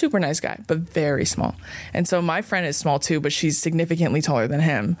 Super nice guy, but very small. And so my friend is small too, but she's significantly taller than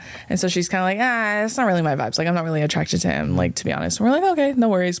him. And so she's kind of like, it's not really my vibes. Like, I'm not really attracted to him, like, to be honest. And we're like, okay, no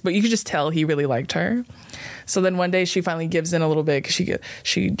worries. But you could just tell he really liked her. So then one day she finally gives in a little bit because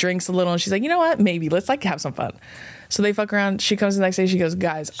she drinks a little and she's like, you know what? Maybe let's like have some fun. So they fuck around. She comes the next day. She goes,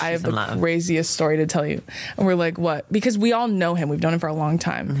 guys, I have the craziest story to tell you. And we're like, what? Because we all know him. We've known him for a long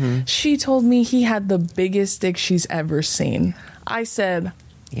time. Mm-hmm. She told me he had the biggest dick she's ever seen. I said,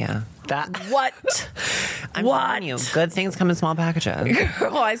 yeah. What? I'm telling you, good things come in small packages.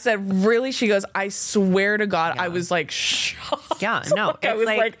 Girl, I said, really? She goes, I swear to God, yeah. I was like, shocked. Yeah, no. I was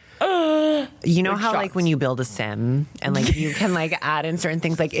like you know how shocked. Like when you build a sim and like you can like add in certain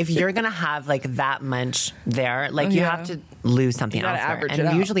things, like if you're gonna have like that much there, like you have to lose something else there.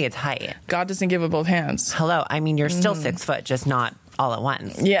 And usually it's height. God doesn't give with both hands. Hello, I mean, you're still 6 foot, just not all at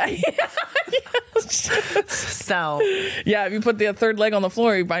once. Yeah. So yeah, if you put the third leg on the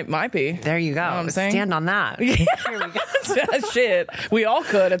floor, you might be. There you go. You know what I'm saying? Stand on that. Here we go. Shit, we all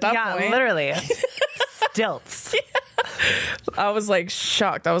could at that point. Yeah, literally. Stilts. Yeah. I was like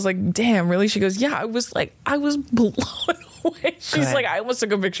shocked. I was like, damn, really? She goes, yeah. I was blown away. She's like, I almost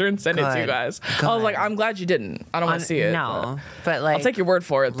took a picture and sent it to you guys. I was like, I'm glad you didn't. I don't want to see it. No, but like, I'll take your word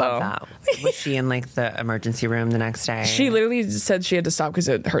for it though. That. Was she in like the emergency room the next day? She literally said she had to stop because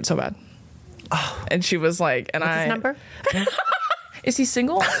it hurt so bad. Oh. And she was like, and what's his number? Is he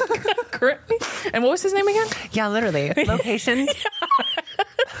single currently? And what was his name again? Yeah, literally. Location.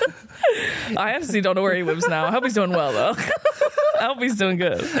 I honestly don't know where he lives now. I hope he's doing well, though. I hope he's doing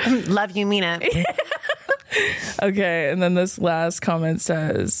good. Love you, mean it. Okay, and then this last comment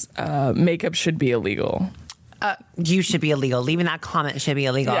says, makeup should be illegal. You should be illegal. Leaving that comment should be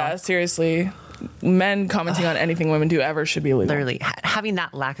illegal. Yeah, seriously. Men commenting on anything women do ever should be illegal. Literally. Having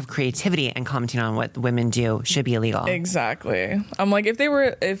that lack of creativity and commenting on what women do should be illegal. Exactly. I'm like,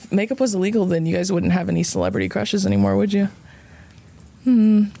 if makeup was illegal, then you guys wouldn't have any celebrity crushes anymore, would you?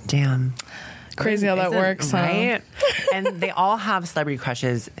 Damn. Crazy how that works, right? Huh? And they all have celebrity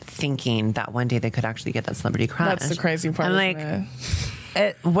crushes thinking that one day they could actually get that celebrity crush. That's the crazy part. I'm like,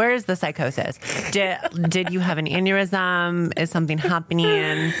 where's the psychosis? Did you have an aneurysm? Is something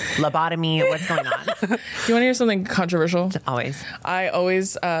happening? Lobotomy? What's going on? You want to hear something controversial? Always. I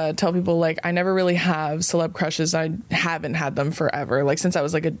always tell people, like, I never really have celeb crushes. I haven't had them forever, like since I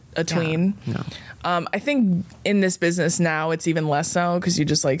was like a tween. Yeah, no. I think in this business now it's even less so because you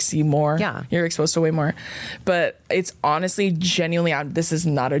just like see more. Yeah. You're exposed to way more. But it's honestly, genuinely, this is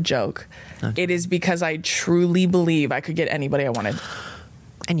not a joke. Okay. It is because I truly believe I could get anybody I wanted.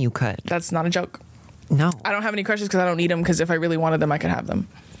 And you could. That's not a joke. No. I don't have any crushes because I don't need them, because if I really wanted them, I could have them.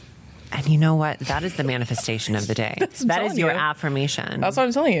 And you know what? That is the manifestation of the day. That is your affirmation. That's what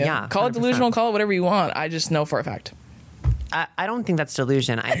I'm telling you. Yeah. Call it delusional, call it whatever you want. I just know for a fact. I don't think that's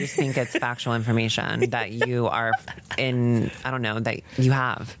delusion. I just think it's factual information that you are that you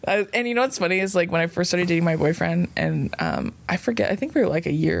have. And you know what's funny is, like, when I first started dating my boyfriend, and I think we were like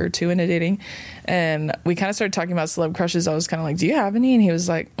a year or two into dating, and we kind of started talking about celeb crushes. I was kind of like, do you have any? And he was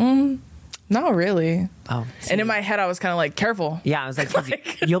like, not really. Oh. And in my head, I was kind of like, careful. Yeah, I was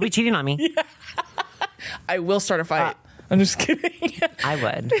like, you'll be cheating on me. Yeah. I will start a fight. I'm just kidding. I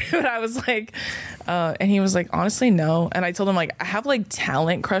would. But I was like, and he was like, honestly, no. And I told him, like, I have like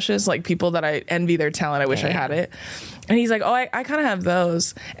talent crushes, like people that I envy their talent. I wish I had it. And he's like, oh, I kind of have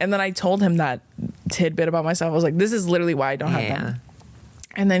those. And then I told him that tidbit about myself. I was like, this is literally why I don't have them.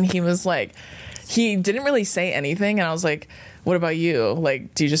 And then he was like, he didn't really say anything. And I was like, what about you?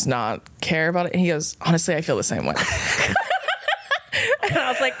 Like, do you just not care about it? And he goes, honestly, I feel the same way. And I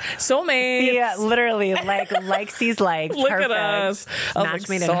was like, soulmates. Yeah, literally, like sees like. Look perfect. at us. Match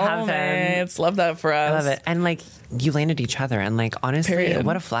made in heaven. Love that for us. I love it. And like, you landed each other, and like, honestly, Period.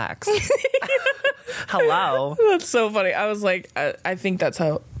 What a flex. Hello. That's so funny. I was like, I think that's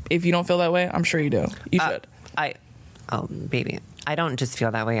how, if you don't feel that way, I'm sure you do. You should. Oh, baby. I don't just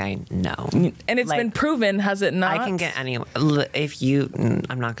feel that way. I know. And it's been proven, has it not? I can get any. If you,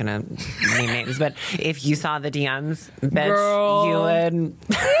 I'm not going to name names, but if you saw the DMs, bitch, Girl. you would.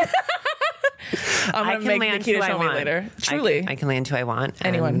 I'm going to make Nykita show me later. Truly. I can land who I want.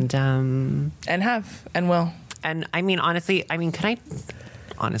 Anyone. And have. And will. And I mean, honestly,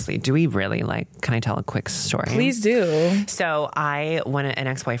 do we really can I tell a quick story? Please do. So when an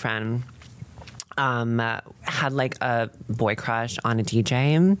ex-boyfriend had a boy crush on a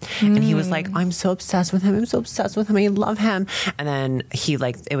DJ, and he was like, I'm so obsessed with him. I love him. And then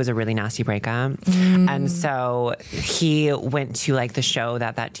it was a really nasty breakup. And so he went to the show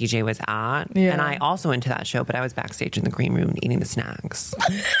that DJ was at. Yeah. And I also went to that show, but I was backstage in the green room eating the snacks.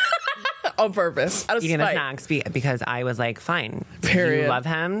 On purpose. Out of eating spite. the snacks because I was like, fine. Period. You love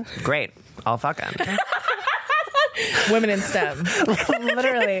him? Great. I'll fuck him. Women in STEM.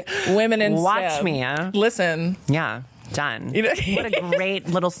 Literally. Women in STEM. Watch me. Listen. Yeah. Done. What a great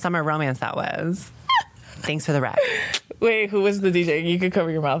little summer romance that was. Thanks for the rec. Wait, who was the DJ? You could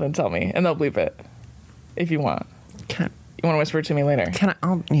cover your mouth and tell me, and they'll bleep it if you want. You want to whisper it to me later?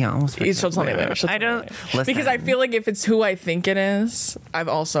 I'll whisper. She'll tell me later. I don't listen. Because I feel like if it's who I think it is, I've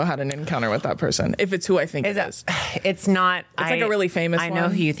also had an encounter with that person. If it's who I think it is. It's not. It's a really famous one. I know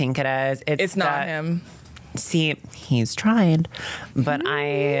who you think it is. It's not him. See, he's tried, but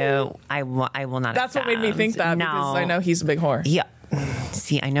I will not. That's what made me think that, because I know he's a big whore. Yeah.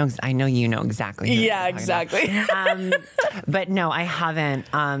 See, I know you know exactly. Yeah, exactly. But no, I haven't.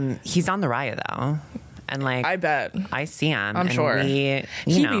 He's on the riot though. And I bet. I see him. I'm sure. He'd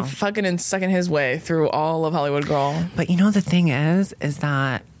be fucking and sucking his way through all of Hollywood, girl. But the thing is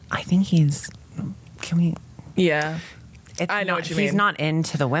that I think can we? Yeah. I know what you mean. He's not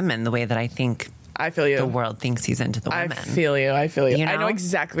into the women the way that I think. I feel you. The world thinks he's into the women. I feel you. You know? I know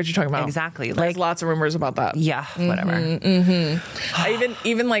exactly what you're talking about. Exactly. There's lots of rumors about that. Yeah, whatever. I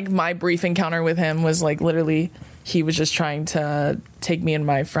even my brief encounter with him was literally he was just trying to take me and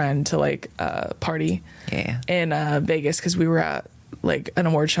my friend to a party in Vegas because we were at an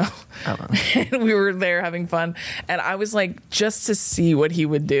award show. And we were there having fun. And I was just to see what he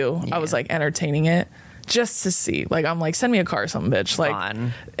would do. Yeah. I was entertaining it. Just to see. I'm send me a car or something, bitch.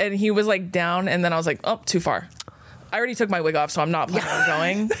 Fun. And he was down, and then I was oh, too far. I already took my wig off, so I'm not planning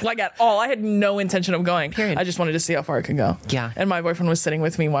on going. At all. I had no intention of going. Period. I just wanted to see how far it could go. Yeah. And my boyfriend was sitting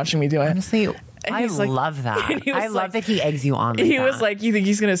with me watching me do it. Honestly, I love that. I love that he eggs you on. He was you think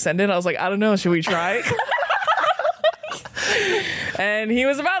he's going to send it? I was I don't know. Should we try? And he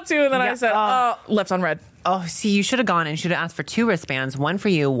was about to, and then I said, left on red. Oh, see, you should have gone and should have asked for 2 wristbands, one for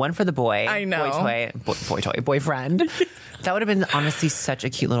you, one for the boy. I know. Boyfriend. That would have been honestly such a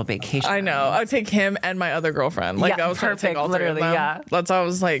cute little vacation. I know. I would take him and my other girlfriend. I was perfect. Take all literally, yeah. That's how I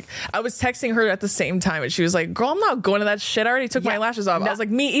was I was texting her at the same time, and she was like, "Girl, I'm not going to that shit. I already took my lashes off." No. I was like,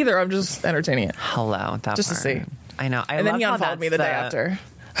 "Me either. I'm just entertaining it." Hello, that just part. To see. I know. And then he unfollowed me the day after.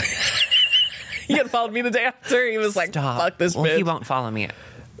 He unfollowed me the day after. He was like, "Fuck this bitch." Well, he won't follow me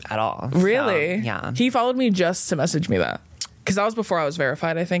at all. Really? So, yeah. He followed me just to message me that, because that was before I was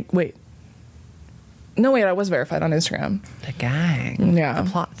verified. I think. Wait. No, wait, I was verified on Instagram. The gang. Yeah. The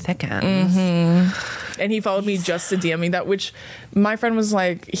plot thickens. Mm-hmm. And he followed me just to DM me that, which my friend was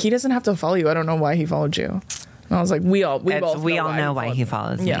like, he doesn't have to follow you. I don't know why he followed you. And I was like, we all know why he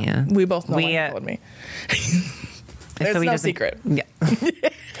follows me. Yeah. We both know why he followed me. It's no secret. Yeah.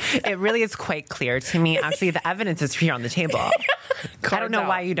 It really is quite clear to me. Actually, the evidence is here on the table. I don't know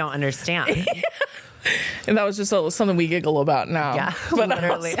why you don't understand. And that was just something we giggle about now. Yeah, but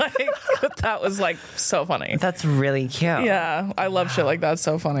literally. That was so funny. That's really cute. Yeah, I love shit like that.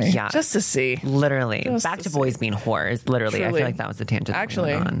 So funny. Yeah. Just to see. Literally. Back to boys being whores. Literally. Truly. I feel like that was a tangent.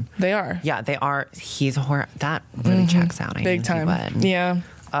 Actually, they are. Yeah, they are. He's a whore. That really checks out. Big time. Yeah.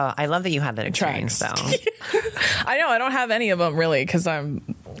 I love that you had that experience, though. I know. I don't have any of them, really, because I'm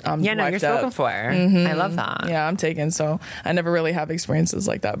you're spoken for. Mm-hmm. I love that. Yeah, I'm taken, so I never really have experiences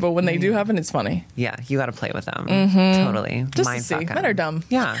like that. But when they do happen, it's funny. Yeah, you got to play with them. Mm-hmm. Totally. Just to see. Men are dumb.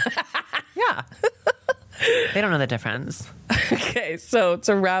 Yeah. Yeah. They don't know the difference. Okay, so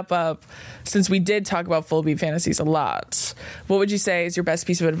to wrap up, since we did talk about full beat fantasies a lot, what would you say is your best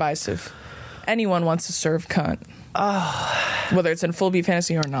piece of advice if anyone wants to serve cunt? Oh. Whether it's in full beat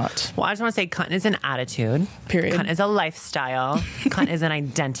fantasy or not. Well, I just want to say cunt is an attitude. Period. Cunt is a lifestyle. Cunt is an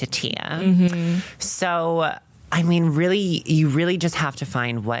identity. Mm-hmm. So, I mean, really, you really just have to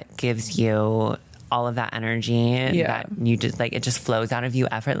find what gives you all of that energy that you just it just flows out of you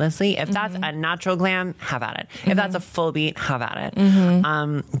effortlessly. If that's a natural glam, have at it. If that's a full beat, have at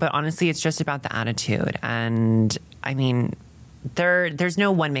it. But honestly, it's just about the attitude. And I mean, there's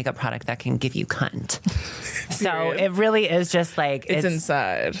no one makeup product that can give you cunt. So Period. it really is just like It's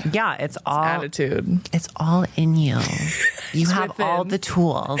inside. Yeah, it's all Attitude. It's all in you. You have within. all the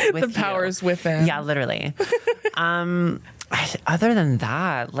tools with The power's within. Yeah, literally. Other than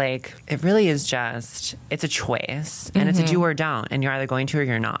that, like, it really is just, it's a choice and it's a do or don't, and you're either going to or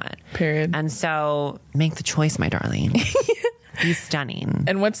you're not. Period. And so make the choice, my darling. Be stunning.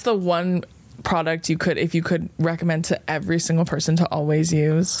 And what's the one product if you could recommend to every single person to always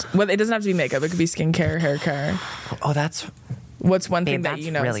use? Well, it doesn't have to be makeup. It could be skincare, hair care. Oh, that's... What's one thing Babe, that you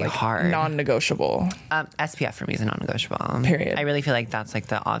know really is like hard. non-negotiable? SPF for me is a non-negotiable. Period. I really feel like that's like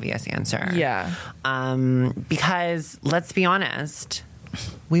the obvious answer. Yeah. Because let's be honest,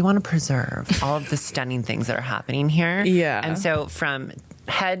 we want to preserve all of the stunning things that are happening here. Yeah. And so from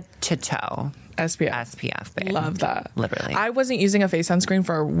head to toe, SPF, babe. Love that. Literally. I wasn't using a face sunscreen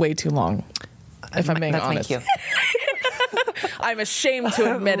for way too long, if I'm being That's honest. my cue. I'm ashamed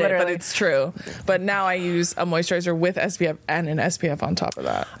to admit it, but Literally. it's true. But now I use a moisturizer with SPF and an SPF on top of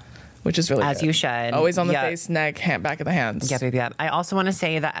that, which is really As good. you should. Always on the Yeah. face, neck, back of the hands. Yeah, baby. Yeah. I also want to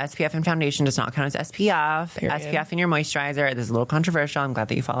say that SPF and foundation does not count as SPF. Period. SPF in your moisturizer. This is a little controversial. I'm glad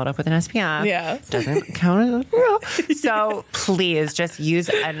that you followed up with an SPF. Yeah. Doesn't count as So please just use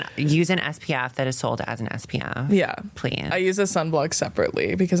an SPF that is sold as an SPF. Yeah. Please. I use a sunblock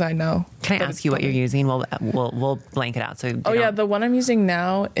separately because I know. Can I that ask it's you what you're coming. using? We'll blank it out. So Oh, yeah. The one I'm using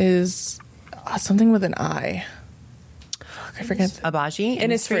now is something with an I. I forget. Abaji?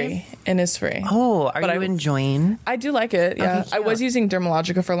 Innisfree. Innisfree. Oh, are But you I- enjoying? I do like it. Yeah. cute. I was using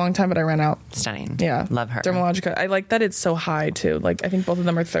Dermalogica for a long time, but I ran out. Stunning. Yeah. Love her. Dermalogica. I like that it's so high too. Like I think both of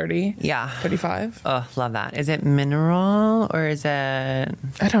them are 30. Yeah. 35. Oh, love that. Is it mineral or is it...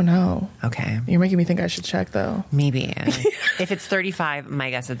 I don't know. Okay. You're making me think I should check though. Maybe. If it's 35, my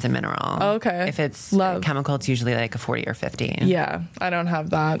guess it's a mineral. Oh, okay. If it's Love. chemical, it's usually like a 40 or 50. Yeah, I don't have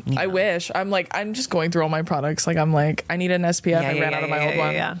that. I wish. I'm just going through all my products. Like I'm like, I need an SPF. Yeah, I yeah, ran yeah, out of my yeah, old yeah,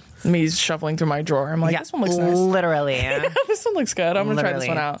 one. yeah. Me shuffling through my drawer. I'm like, Yeah, this one looks nice. literally. This one looks good. I'm gonna try this Literally.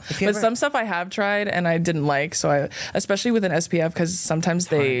 one out. If you But ever- some stuff I have tried and I didn't like. So I, especially with an SPF, because sometimes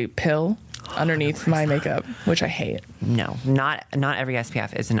they pill underneath my makeup, which I hate. No, not every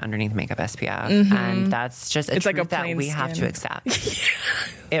SPF is an underneath makeup SPF, and that's just a It's like truth a that plain we have skin. to accept.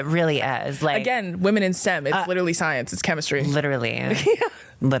 It really is. Like Again, women in STEM. It's literally science. It's chemistry. literally,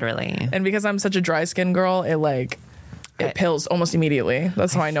 literally. And because I'm such a dry skin girl, it pills almost immediately.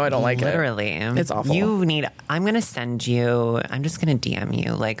 That's how I know I don't like Literally. it. It's awful. I'm going to send you, I'm just going to DM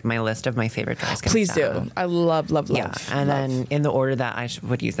you like my list of my favorite dry skin Please stuff. do. I love. Yeah. And then in the order that I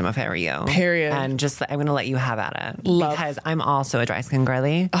would use them if I were you. Period. And just, I'm going to let you have at it. Love. Because I'm also a dry skin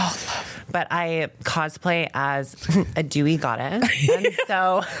girly. Oh, love. But I cosplay as a dewy goddess. And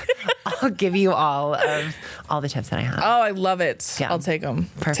so I'll give you all the tips that I have. Oh, I love it. Yeah. I'll take them.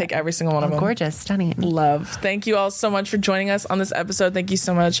 Perfect. Take every single one of them. Gorgeous, stunning. Love. Thank you all so much for joining us on this episode. Thank you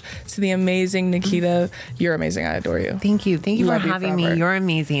so much to the amazing Nykita. You're amazing. I adore you. Thank you. Thank you Love for you having forever. me. You're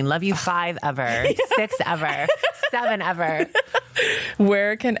amazing. Love you 5 ever, 6 ever, 7 ever.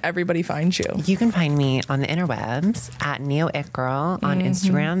 Where can everybody find you? You can find me on the interwebs at Neo It Girl on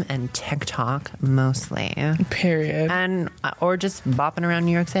Instagram and TikTok mostly. Period. And or just bopping around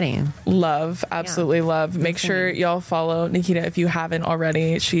New York City. Love. Absolutely love. Make sure y'all follow Nykita if you haven't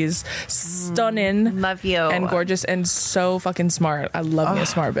already. She's stunning. Love you. And gorgeous and so fucking smart. I love me a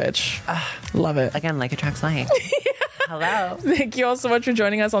smart bitch. Love it. Again, like attracts like. Hello. Thank you all so much for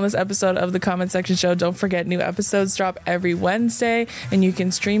joining us on this episode of the Comment Section Show. Don't forget, new episodes drop every Wednesday, and you can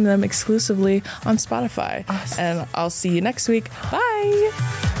stream them exclusively on Spotify. Awesome. And I'll see you next week.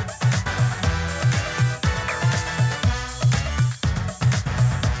 Bye.